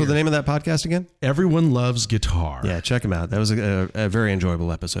 Let's see here. So the name of that podcast again? Everyone Loves Guitar. Yeah, check them out. That was a very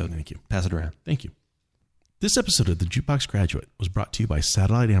enjoyable episode. Thank you. Pass it around. Thank you. This episode of The Jukebox Graduate was brought to you by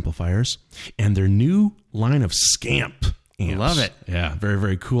Satellite Amplifiers and their new line of Scamp amps. Love it. Yeah, very,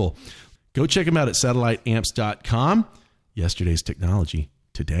 very cool. Go check them out at satelliteamps.com. Yesterday's technology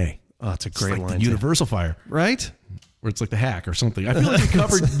today. Oh, it's a great like line. The Universal Fire. Right? Or it's like the hack or something. I feel like we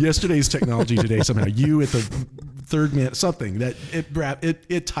covered yesterday's technology today somehow. You at the third man, something that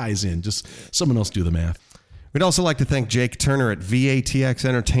it ties in. Just someone else do the math. We'd also like to thank Jake Turner at VATX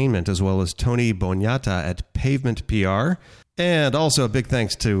Entertainment, as well as Tony Boniata at Pavement PR. And also a big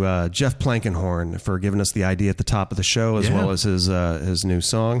thanks to Jeff Plankenhorn for giving us the idea at the top of the show, as well as his new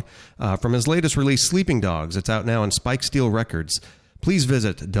song. From his latest release, Sleeping Dogs. It's out now on Spike Steel Records. Please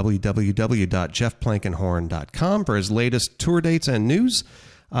visit www.jeffplankenhorn.com for his latest tour dates and news.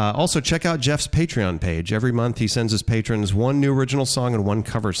 Also, check out Jeff's Patreon page. Every month, he sends his patrons one new original song and one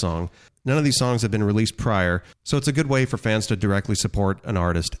cover song. None of these songs have been released prior, so it's a good way for fans to directly support an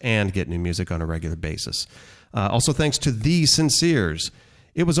artist and get new music on a regular basis. Also, thanks to The Sinceres.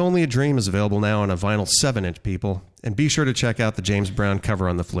 It Was Only a Dream is available now on a vinyl 7-inch, people. And be sure to check out the James Brown cover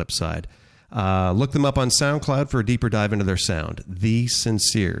on the flip side. Look them up on SoundCloud for a deeper dive into their sound. The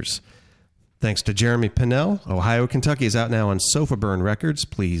Sinceres. Thanks to Jeremy Pinnell. Ohio, Kentucky is out now on Sofa Burn Records.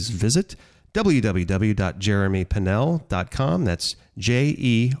 Please visit www.jeremypinnell.com. That's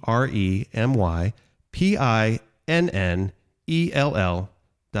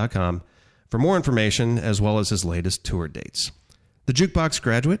JeremyPinnell.com for more information, as well as his latest tour dates. The Jukebox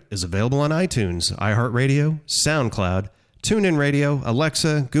Graduate is available on iTunes, iHeartRadio, SoundCloud, TuneIn Radio,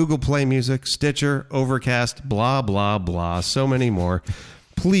 Alexa, Google Play Music, Stitcher, Overcast, blah, blah, blah, so many more.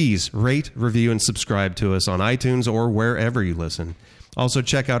 Please rate, review, and subscribe to us on iTunes or wherever you listen. Also,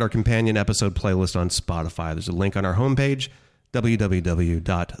 check out our companion episode playlist on Spotify. There's a link on our homepage,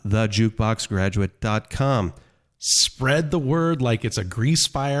 www.thejukeboxgraduate.com. Spread the word like it's a grease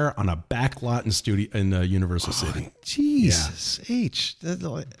fire on a back lot in Universal City. Jesus, H.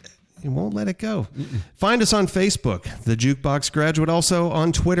 You won't let it go. Find us on Facebook, The Jukebox Graduate. Also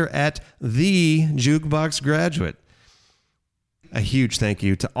on Twitter at The Jukebox Graduate. A huge thank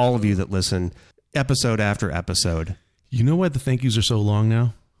you to all of you that listen episode after episode. You know why the thank yous are so long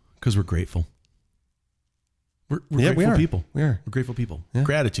now? Because we're grateful. We're grateful people. We're grateful people. Yeah.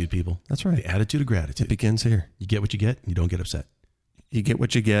 Gratitude people. That's right. The attitude of gratitude. It begins here. You get what you get. You don't get upset. You get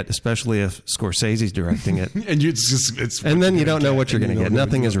what you get, especially if Scorsese's directing it. And it's and then you don't know what you're going to get.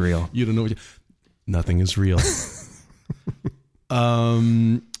 Nothing is real. You don't know nothing is real.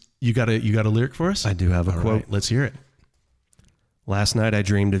 You got a lyric for us? I do have a All quote. right, let's hear it. Last night I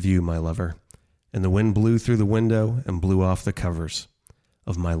dreamed of you, my lover, and the wind blew through the window and blew off the covers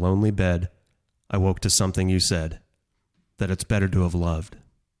of my lonely bed. I woke to something you said, that it's better to have loved.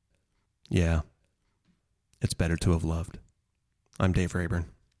 Yeah, it's better to have loved. I'm Dave Rayburn.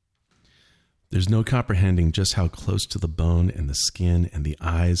 There's no comprehending just how close to the bone and the skin and the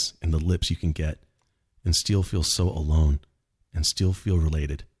eyes and the lips you can get and still feel so alone and still feel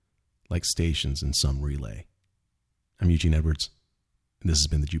related, like stations in some relay. I'm Eugene Edwards, and this has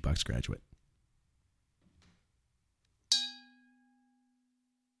been the Jukebox Graduate.